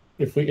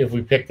if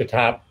we pick the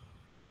top,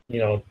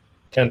 10%,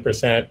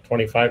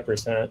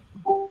 25%,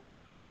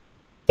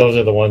 those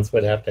are the ones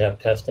that have to have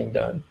testing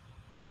done.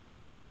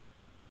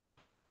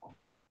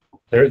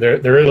 There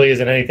really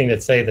isn't anything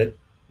that say that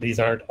these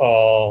aren't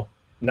all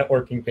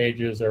networking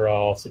pages or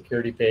all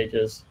security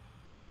pages.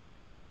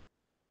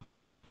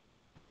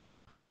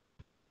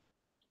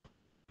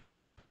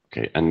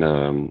 Okay,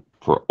 and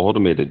for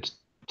automated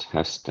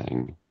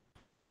testing,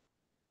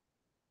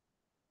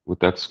 with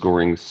that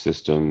scoring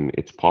system,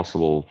 it's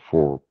possible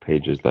for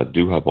pages that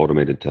do have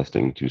automated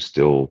testing to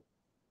still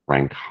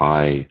rank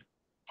high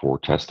for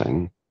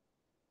testing.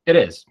 It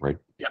is. Right?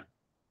 Yeah.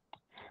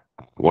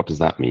 What does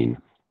that mean?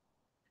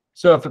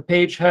 So if a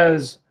page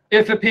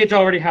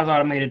already has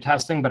automated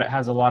testing, but it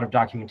has a lot of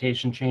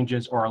documentation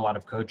changes or a lot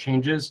of code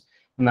changes,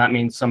 then that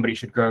means somebody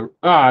should go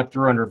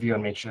through and review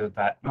and make sure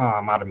that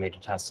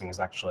automated testing is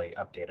actually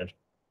updated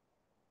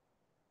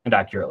and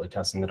accurately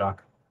testing the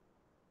doc.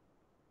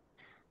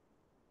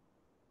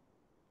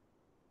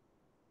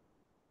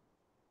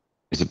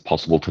 Is it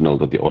possible to know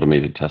that the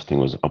automated testing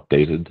was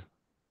updated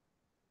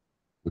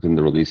within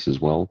the release as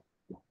well?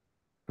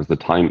 Because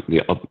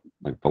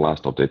the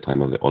last update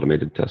time of the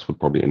automated test would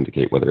probably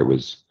indicate whether it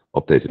was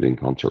updated in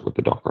concert with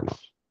the doc or not.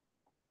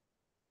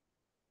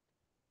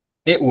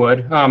 It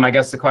would. I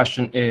guess the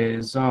question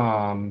is,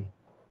 I mean,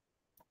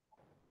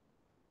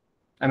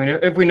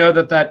 if we know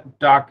that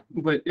doc,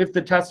 if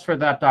the tests for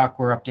that doc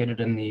were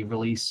updated in the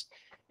release,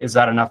 is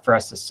that enough for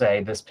us to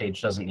say this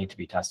page doesn't need to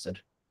be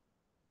tested?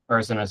 Or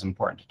isn't as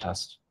important to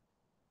test?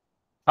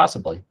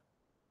 Possibly.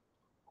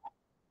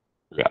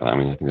 Yeah, I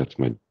mean, I think that's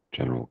my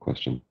general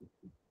question.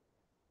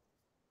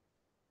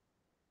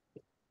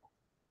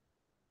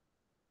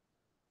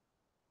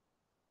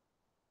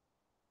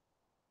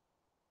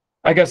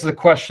 I guess the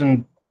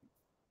question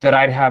that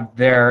I'd have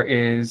there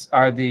is,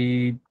 would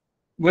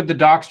the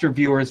docs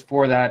reviewers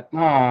for that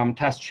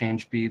test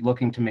change be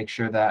looking to make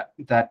sure that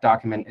that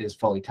document is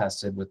fully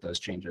tested with those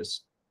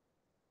changes?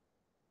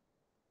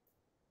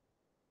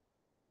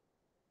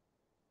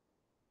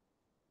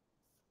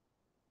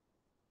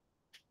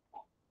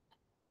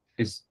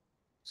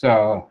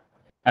 So,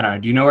 I don't know,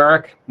 do you know,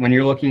 Eric, when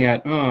you're looking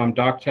at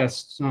doc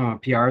tests,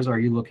 PRs, are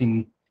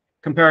you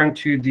comparing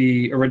to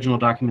the original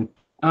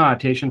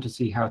documentation to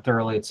see how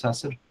thoroughly it's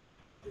tested?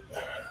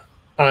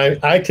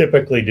 I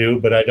typically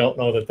do, but I don't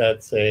know that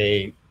that's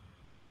a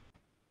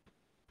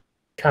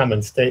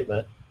common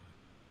statement.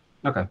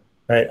 Okay.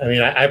 Right. I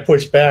mean, I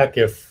push back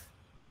if,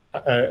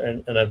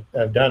 and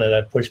I've done it.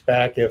 I push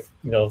back if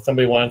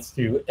somebody wants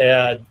to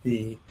add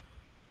the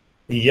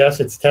yes,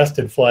 it's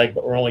tested flag,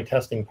 but we're only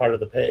testing part of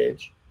the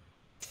page.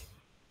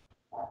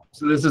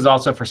 So this is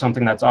also for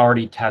something that's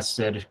already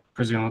tested,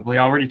 presumably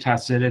already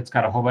tested. It's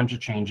got a whole bunch of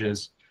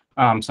changes.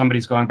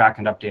 Somebody's going back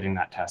and updating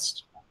that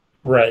test.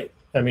 Right.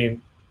 I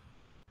mean,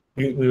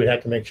 we would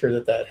have to make sure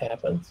that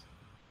happens.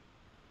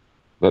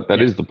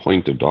 That is the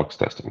point of docs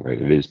testing,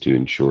 right? It is to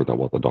ensure that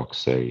what the docs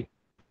say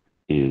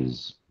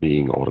is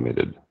being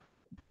automated.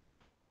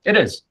 It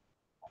is.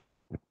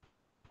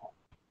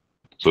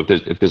 So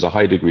if there's a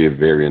high degree of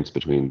variance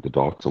between the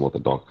docs and what the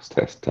docs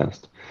test,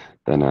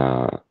 then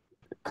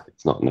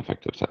it's not an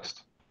effective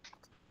test.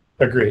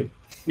 Agreed.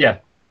 Yeah.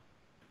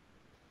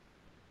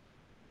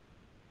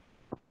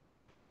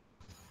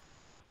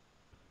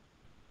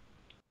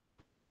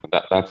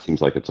 That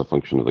seems like it's a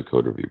function of the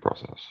code review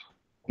process.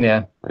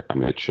 Yeah. Right? I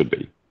mean, it should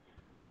be.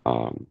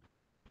 So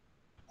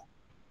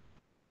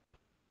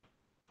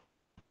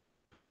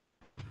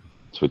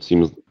it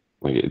seems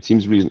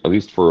reasonable, at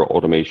least for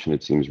automation,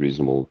 it seems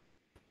reasonable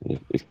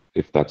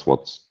if that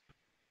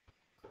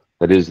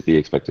is the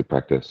expected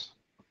practice.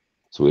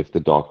 So if the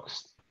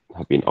docs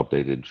have been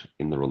updated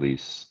in the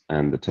release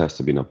and the tests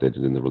have been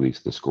updated in the release,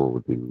 the score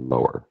would be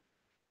lower.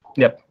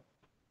 Yep.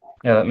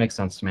 Yeah, that makes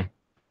sense to me.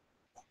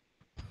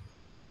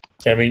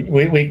 I mean,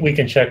 we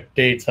can check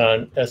dates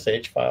on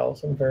SH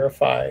files and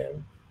verify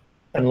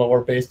and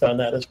lower based on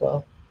that as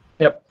well.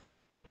 Yep.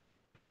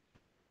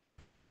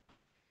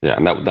 Yeah,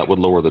 and that would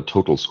lower the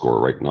total score,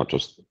 right? Not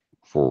just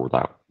for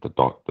that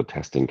the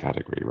testing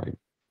category, right?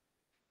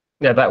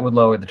 Yeah, that would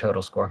lower the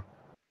total score.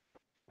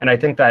 And I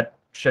think that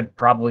should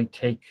probably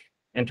take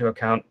into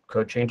account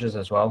code changes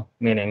as well,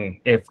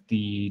 meaning if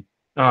the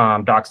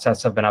docs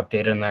tests have been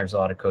updated and there's a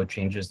lot of code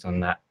changes, then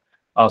that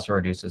also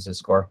reduces the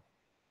score.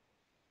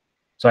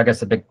 So I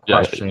guess the big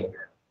question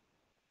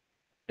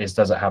is,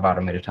 does it have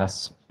automated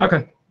tests?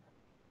 Okay.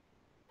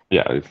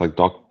 Yeah, it's like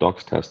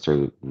docs tests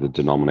are the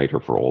denominator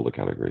for all the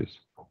categories.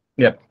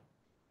 Yep.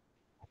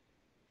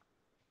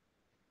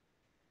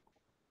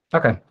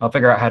 Okay, I'll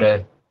figure out how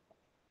to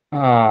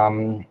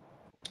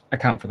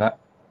account for that.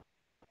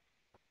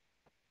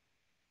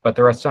 But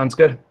the rest sounds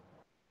good.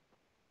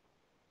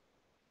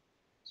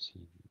 So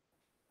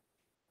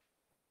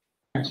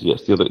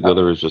yes, the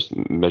other is just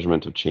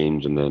measurement of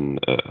change, and then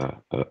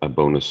a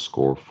bonus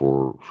score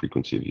for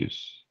frequency of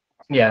use.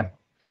 Yeah.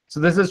 So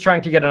this is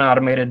trying to get an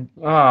automated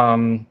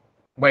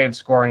way of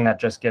scoring that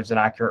just gives an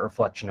accurate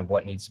reflection of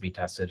what needs to be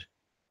tested.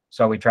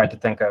 So we tried to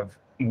think of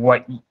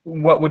what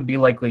would be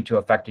likely to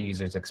affect a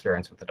user's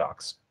experience with the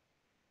docs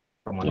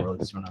from one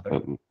release to another.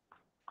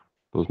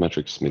 Those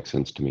metrics make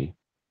sense to me.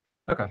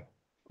 Okay,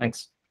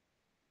 thanks.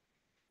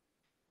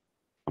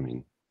 I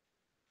mean,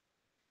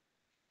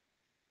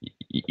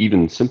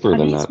 even simpler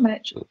than that,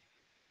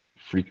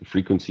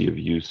 frequency of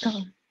use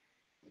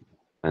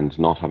and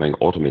not having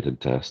automated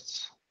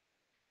tests,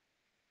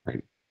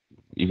 right?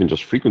 Even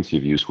just frequency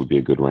of use would be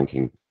a good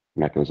ranking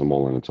mechanism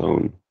all on its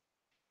own.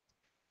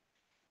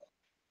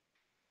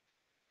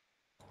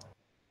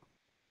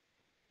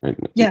 Right?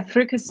 Yeah,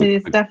 frequency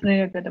is definitely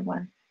a good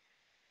one.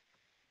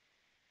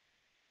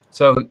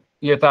 So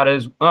your thought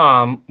is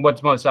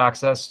what's most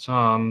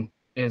accessed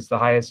is the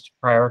highest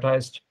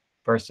prioritized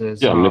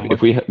versus yeah. I mean,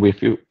 if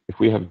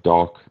we have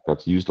doc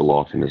that's used a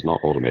lot and is not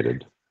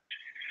automated,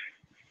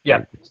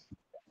 yeah,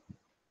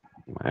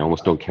 I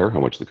almost don't care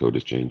how much the code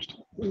has changed.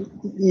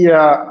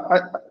 Yeah,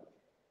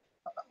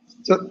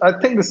 so I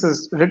think this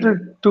is a little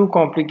too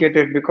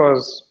complicated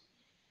because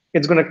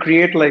it's going to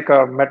create like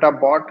a meta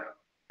bot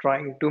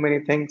trying too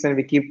many things, and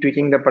we keep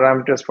tweaking the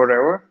parameters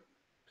forever.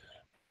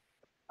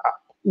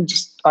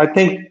 I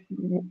think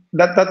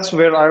that's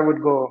where I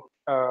would go.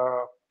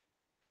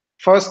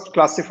 First,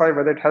 classify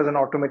whether it has an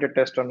automated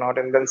test or not,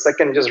 and then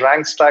second, just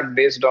rank stack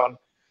based on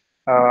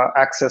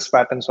access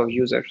patterns of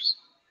users,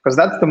 because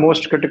that's the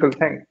most critical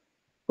thing.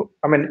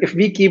 I mean, if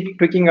we keep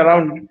tweaking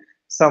around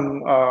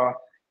some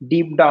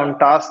deep down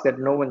task that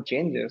no one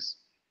changes,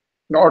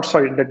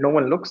 that no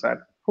one looks at,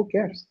 who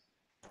cares?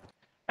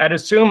 I'd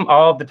assume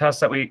all of the tests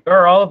that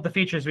all of the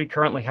features we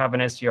currently have in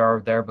Istio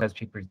are there because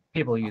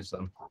people use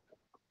them.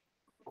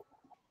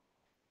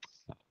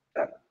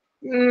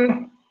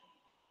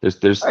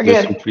 There's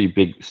some pretty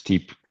big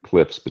steep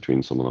cliffs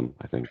between some of them,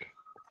 I think.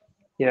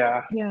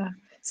 Yeah. Yeah.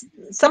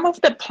 Some of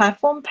the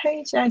platform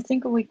page, I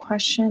think we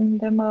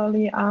questioned them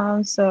early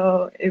on,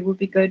 so it would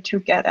be good to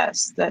get a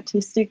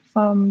statistic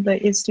from the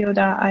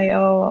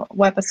Istio.io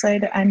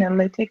website,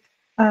 analytic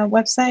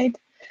website.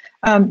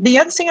 The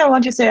other thing I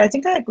want to say, I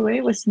think I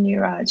agree with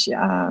Neeraj.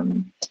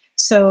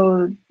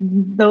 So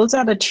those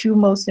are the two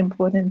most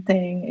important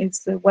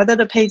things: is whether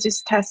the page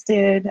is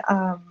tested,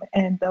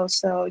 and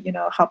also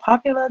how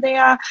popular they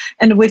are.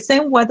 And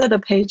within whether the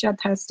page are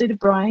tested,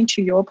 Brian,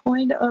 to your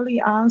point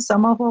early on,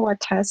 some of our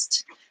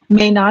tests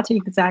may not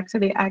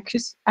exactly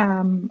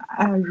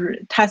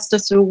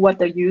test through what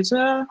the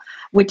user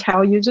would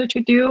tell user to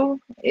do.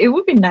 It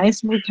would be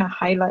nice if we can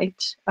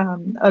highlight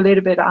a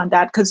little bit on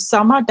that, because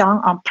some are done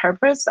on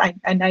purpose.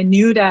 And I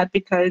knew that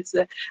because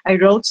I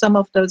wrote some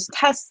of those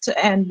tests,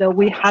 and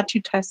we had to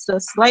test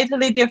a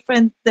slightly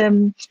different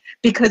than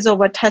because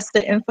of a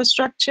tested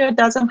infrastructure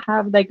doesn't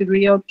have like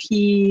real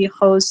key,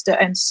 host,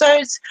 and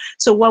search.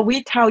 So what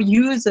we tell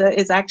user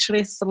is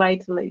actually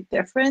slightly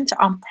different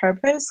on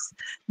purpose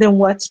than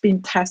what's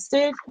been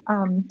tested.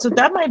 So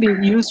that might be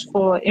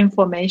useful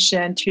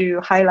information to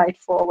highlight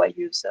for our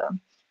user.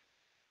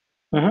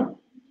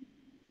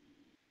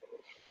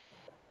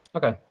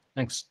 Okay,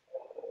 thanks.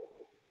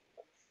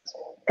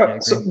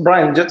 So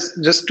Brian,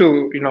 just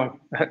to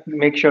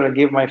make sure I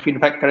give my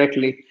feedback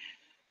correctly,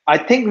 I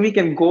think we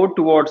can go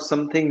towards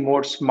something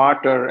more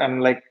smarter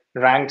and like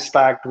rank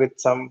stacked with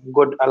some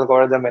good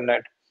algorithm in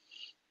it.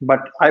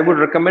 But I would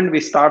recommend we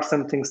start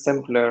something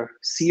simpler,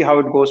 see how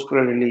it goes for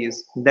a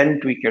release, then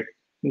tweak it.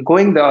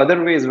 Going the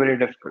other way is very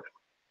difficult.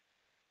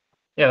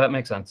 Yeah, that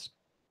makes sense.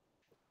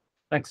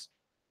 Thanks.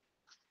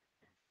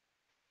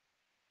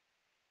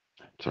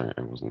 Sorry,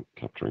 I wasn't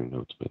capturing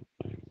notes, but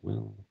I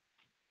will.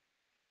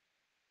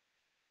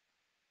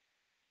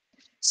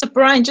 So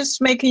Brian,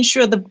 just making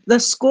sure the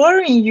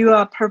scoring you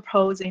are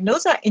proposing,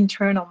 those are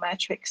internal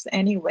metrics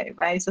anyway,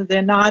 right? So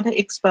they're not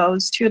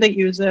exposed to the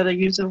user. The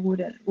user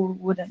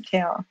wouldn't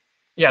care.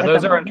 Yeah,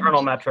 those are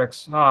internal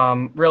metrics,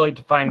 really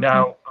to find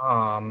out,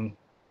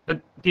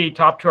 the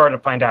top two are to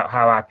find out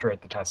how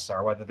accurate the tests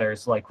are, whether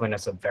there's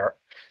likeliness of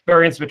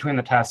variance between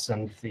the tests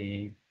and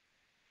the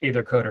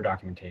either code or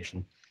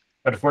documentation.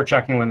 But if we're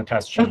checking when the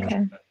tests change,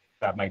 Okay.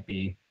 that might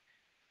be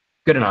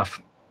good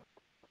enough.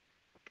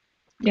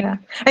 Yeah,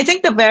 I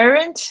think the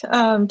variant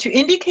to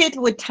indicate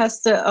we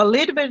test a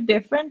little bit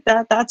different,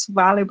 that's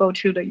valuable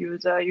to the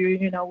user.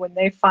 You know, when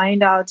they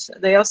find out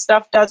their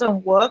stuff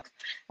doesn't work,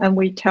 and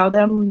we tell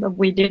them that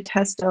we did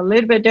test a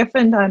little bit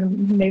different,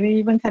 and maybe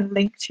even can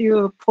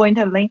point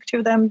a link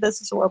to them.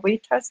 This is what we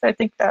test. I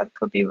think that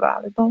could be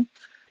valuable.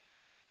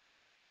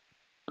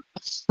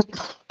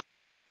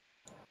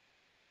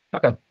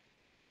 Okay.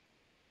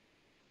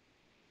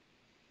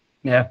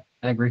 Yeah,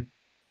 I agree.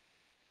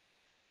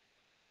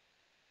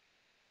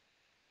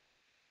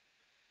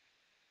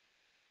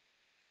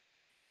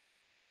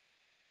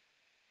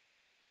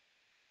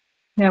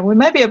 Yeah, we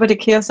might be able to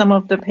kill some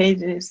of the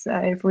pages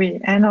if we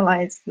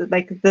analyze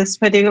like this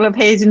particular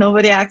page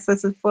nobody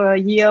accesses for a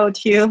year or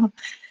two.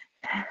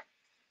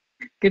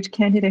 Good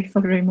candidate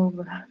for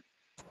removal.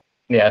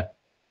 Yeah.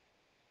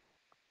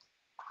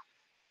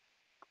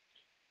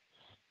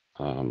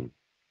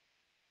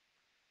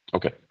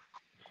 Okay.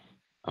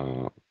 I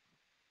don't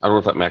know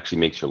if that actually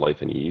makes your life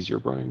any easier,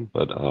 Brian,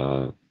 but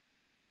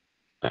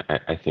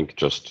I think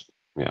just,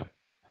 yeah,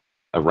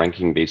 a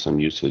ranking based on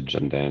usage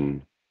and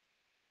then,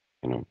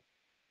 you know,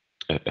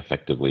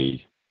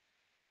 effectively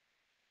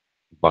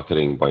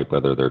bucketing by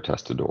whether they're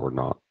tested or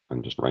not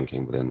and just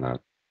ranking within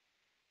that.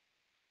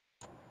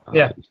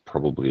 Yeah. It's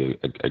probably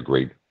a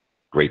great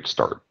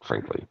start,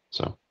 frankly.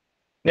 So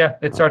yeah,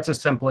 it starts as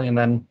simply, and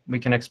then we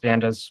can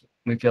expand as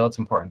we feel it's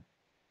important.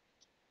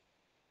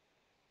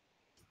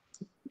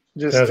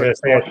 Just I was going to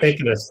say, I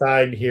think an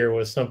aside here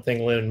was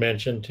something Lynn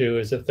mentioned too,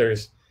 is if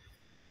there's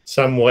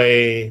some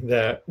way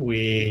that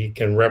we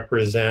can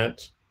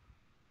represent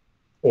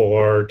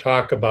or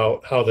talk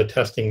about how the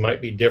testing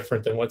might be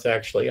different than what's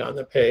actually on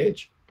the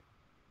page.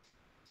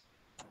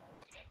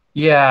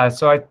 Yeah,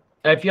 so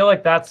I feel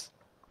like that's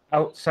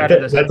outside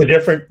of this. That's a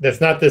different,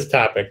 that's not this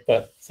topic,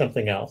 but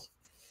something else.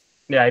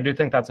 Yeah, I do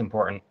think that's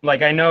important.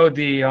 Like, I know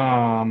the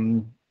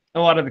a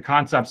lot of the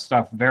concept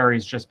stuff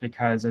varies just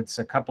because it's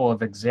a couple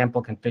of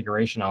example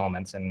configuration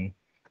elements, and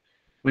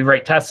we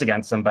write tests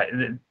against them, but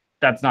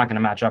that's not going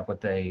to match up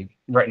with a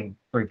written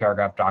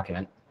 3-paragraph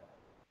document.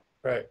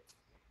 Right.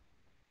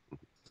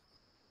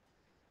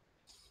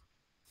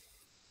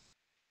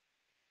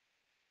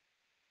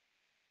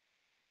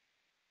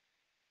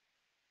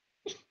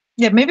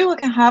 Yeah, maybe we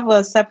can have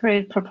a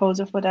separate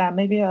proposal for that.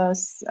 Maybe a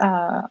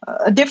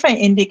different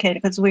indicator,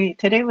 because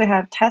today we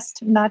have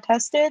test, not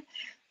tested.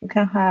 We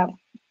can have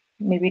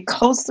maybe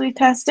closely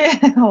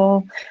tested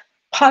or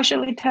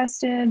partially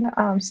tested,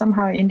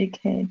 somehow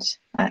indicate,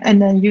 and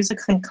then user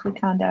can click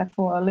on that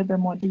for a little bit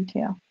more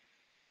detail.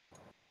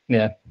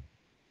 Yeah.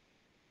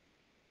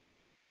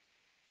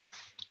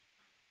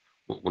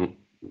 Well,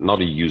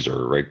 not a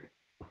user, right?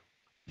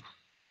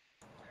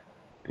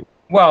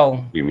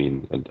 Well, You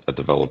mean a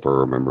developer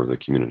or a member of the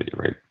community,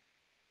 right?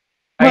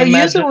 Well,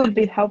 user would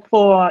be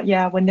helpful.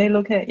 Yeah, when they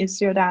look at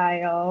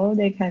Istio.io,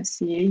 they can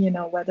see, you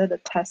know, whether the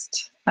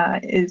test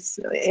is,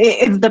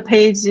 if the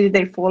page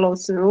they follow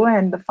through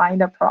and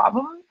find a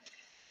problem,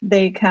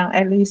 they can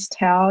at least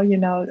tell, you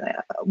know,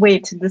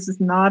 wait, this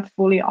is not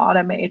fully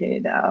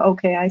automated.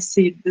 Okay, I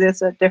see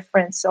there's a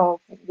difference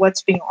of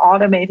what's being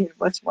automated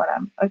versus what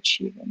I'm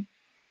achieving.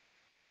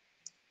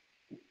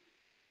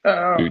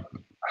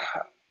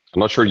 I'm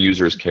not sure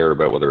users care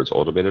about whether it's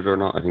automated or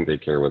not. I think they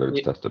care whether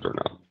it's tested or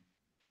not.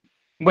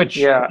 Which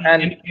yeah,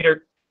 and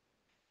indicator,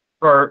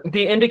 or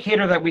the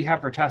indicator that we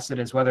have for tested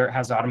is whether it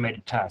has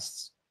automated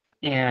tests.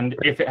 And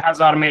if it has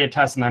automated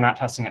tests and they're not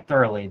testing it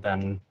thoroughly,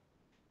 then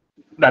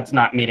that's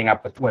not meeting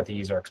up with what the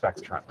user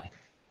expects currently.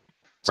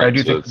 So Right, I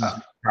do so think it's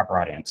the proper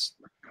audience.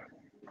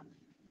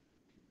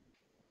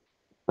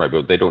 Right,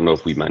 but they don't know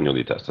if we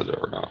manually tested it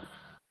or not.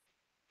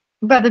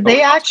 But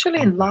they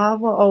actually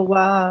love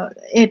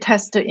a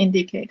test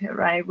indicator,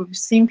 right? We've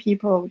seen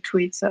people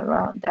tweets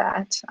around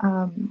that.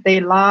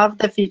 They love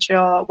the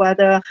feature,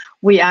 whether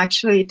we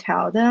actually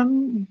tell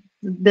them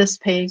this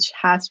page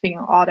has been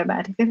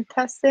automatically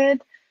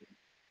tested.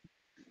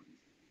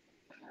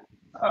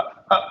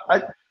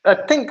 I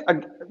think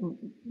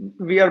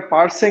we are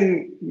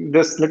parsing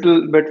this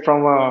little bit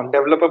from a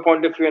developer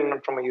point of view and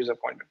not from a user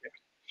point of view.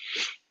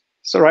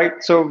 So, right,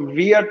 so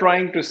we are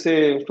trying to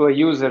say to a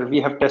user, we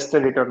have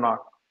tested it or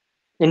not.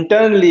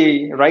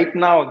 Internally, right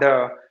now,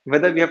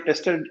 whether we have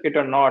tested it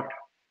or not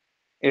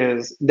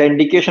is the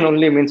indication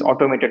only means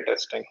automated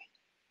testing.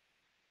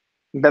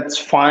 That's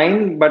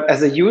fine, but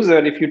as a user,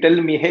 if you tell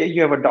me, hey,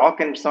 you have a doc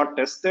and it's not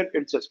tested,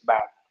 it's just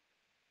bad,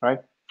 right?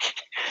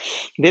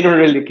 They don't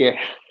really care.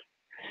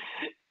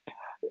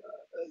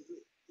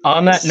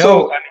 On that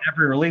note, I mean,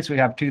 every release we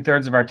have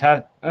 2/3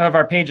 of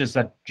our pages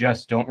that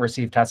just don't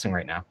receive testing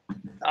right now.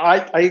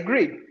 I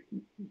agree.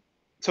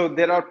 So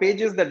there are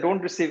pages that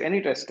don't receive any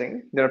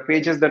testing. There are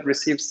pages that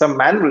receive some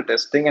manual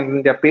testing, and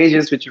then there are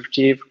pages which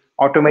receive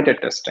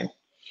automated testing.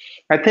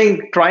 I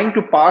think trying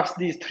to parse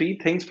these three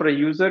things for a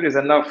user is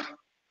enough.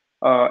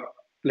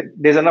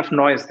 There's enough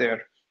noise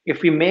there.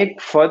 If we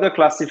make further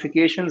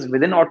classifications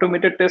within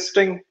automated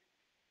testing,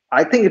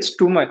 I think it's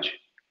too much.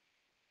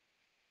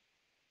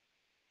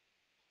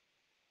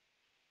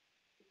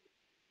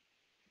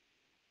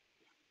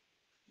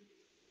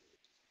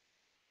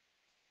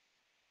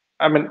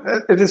 I mean,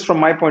 it is from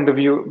my point of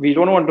view, we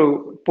don't want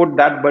to put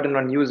that burden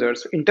on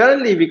users.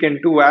 Internally, we can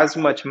do as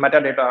much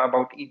metadata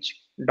about each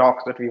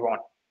docs that we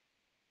want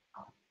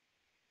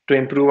to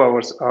improve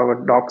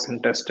our docs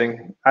and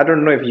testing. I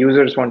don't know if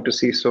users want to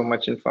see so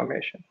much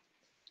information.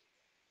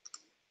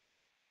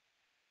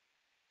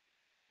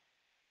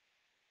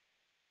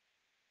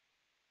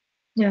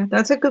 Yeah,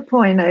 that's a good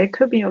point. It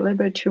could be a little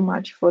bit too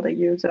much for the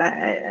user,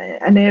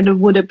 and it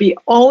would be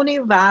only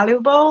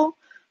valuable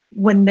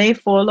when they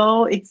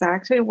follow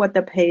exactly what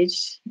the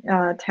page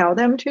tell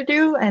them to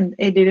do, and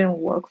it didn't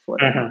work for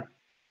them.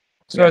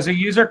 So as a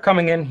user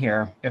coming in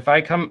here, if I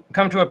come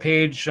to a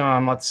page,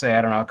 let's say,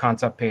 I don't know, a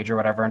concept page or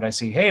whatever, and I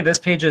see, hey, this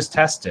page is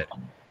tested,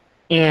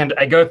 and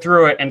I go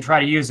through it and try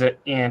to use it,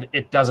 and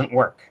it doesn't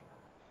work,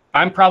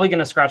 I'm probably going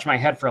to scratch my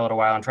head for a little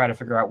while and try to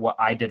figure out what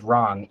I did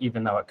wrong,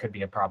 even though it could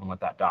be a problem with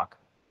that doc.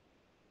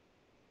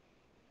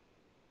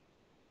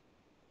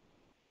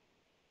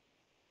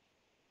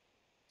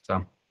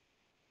 So.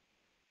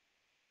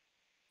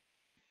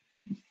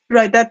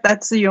 Right,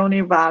 that's the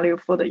only value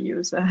for the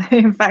user.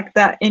 In fact,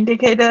 that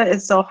indicator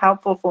is so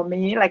helpful for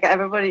me. Like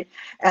everybody,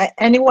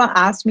 anyone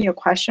asks me a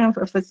question,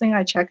 the first thing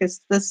I check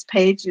is this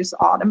page is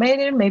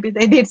automated. Maybe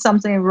they did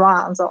something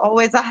wrong, so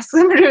always ask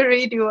them to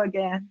redo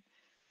again.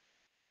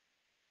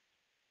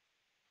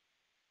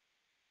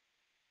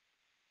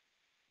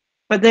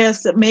 But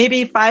there's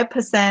maybe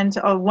 5%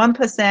 or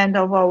 1%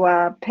 of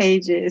our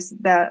pages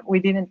that we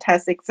didn't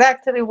test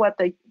exactly what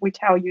we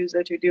tell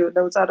user to do.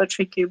 Those are the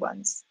tricky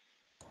ones.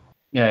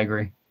 Yeah, I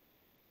agree.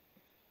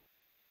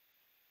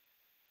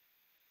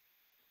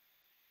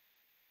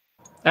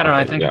 I don't know.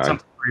 I think it's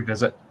something to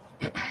revisit.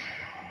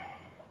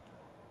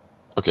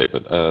 Okay,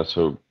 but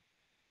so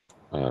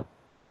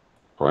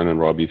Brian and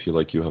Rob, you feel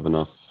like you have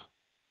enough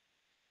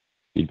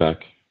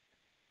feedback?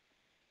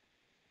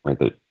 Right.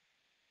 That.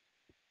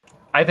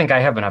 I think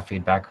I have enough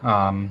feedback.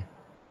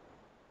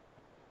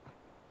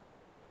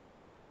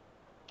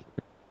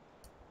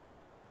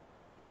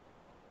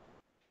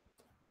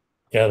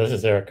 Yeah, this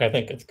is Eric. I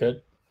think it's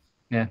good.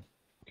 Yeah.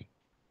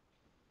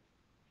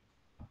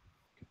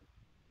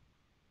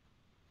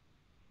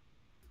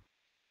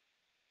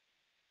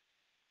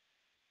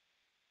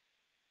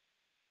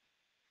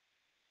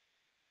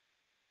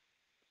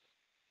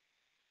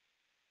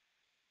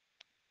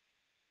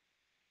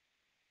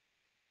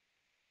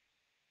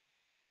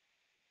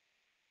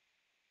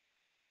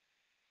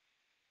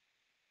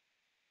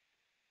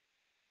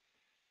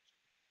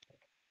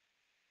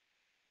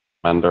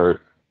 Mandar,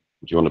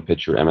 do you want to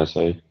pitch your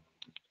MSA?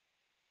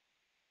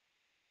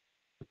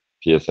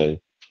 PSA?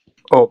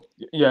 Oh,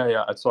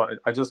 yeah. So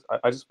I just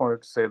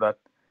wanted to say that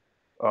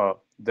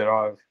there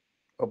are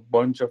a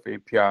bunch of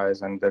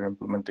APIs and their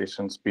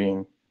implementations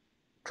being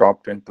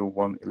dropped into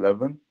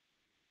 1.11,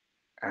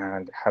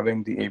 and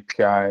having the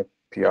API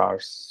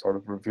PRs sort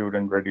of reviewed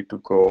and ready to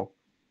go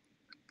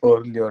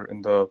earlier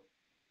in the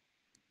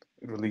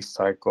release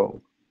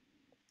cycle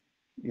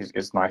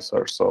is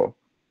nicer. So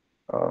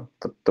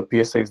the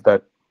PSA is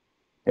that,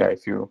 yeah,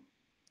 if you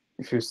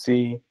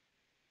see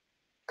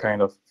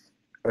kind of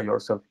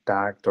yourself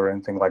tagged or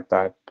anything like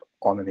that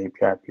on an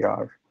API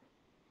PR,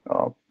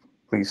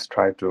 please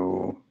try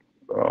to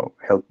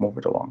help move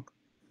it along.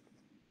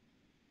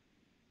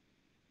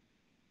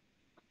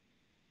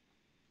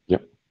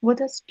 Yep. What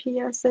does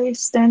PSA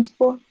stand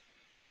for?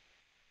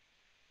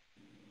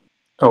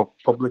 Oh,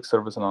 public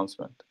service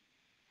announcement.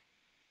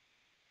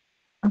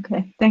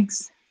 Okay,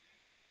 thanks.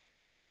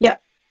 Yeah.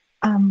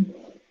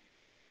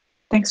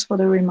 Thanks for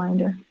the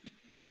reminder.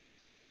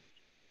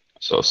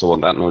 So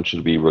on that note,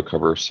 should we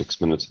recover 6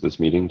 minutes of this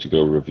meeting to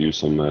go review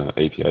some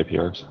API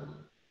PRs?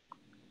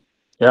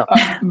 Yeah.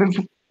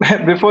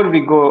 Before we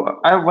go,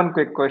 I have one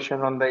quick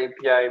question on the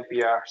API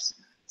PRs.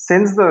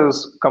 Since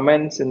those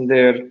comments in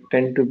there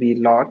tend to be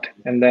lot,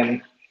 and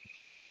then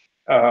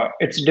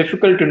it's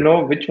difficult to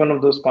know which one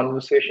of those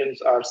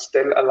conversations are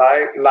still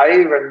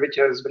live and which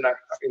has been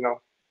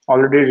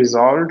already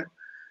resolved.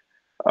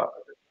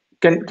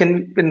 Can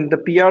the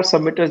PR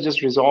submitters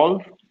just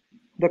resolve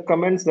the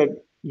comments that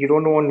you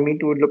don't want me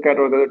to look at,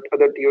 or the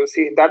other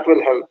TOC? That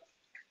will help.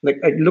 Like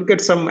I look at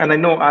some, and I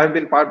know I've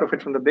been part of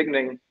it from the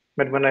beginning,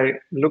 but when I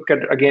look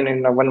at again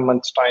in 1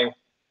 month's time,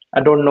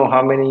 I don't know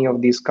how many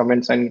of these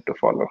comments I need to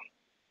follow.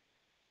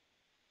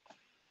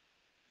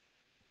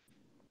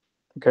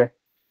 Okay.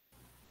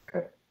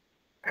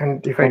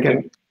 And if I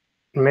can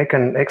make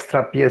an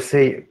extra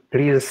PSA,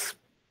 please,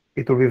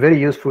 it will be very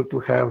useful to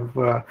have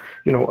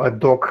a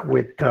doc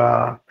with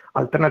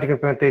alternative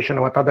implementation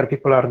of what other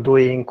people are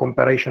doing,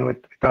 comparison with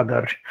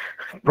other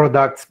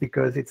products,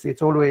 because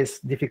it's always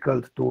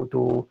difficult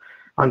to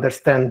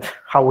understand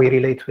how we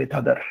relate with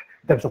other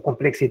in terms of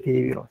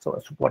complexity, so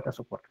support and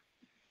so forth.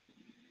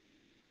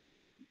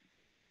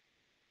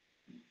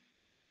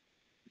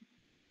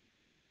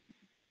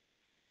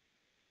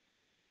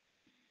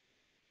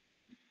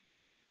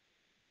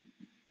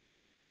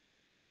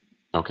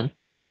 Okay.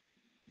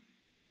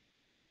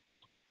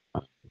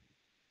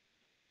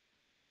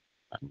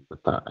 And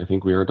with that, I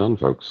think we are done,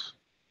 folks.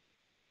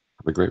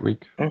 Have a great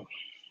week.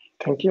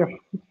 Thank you.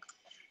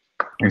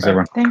 Thanks,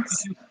 everyone.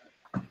 Thanks.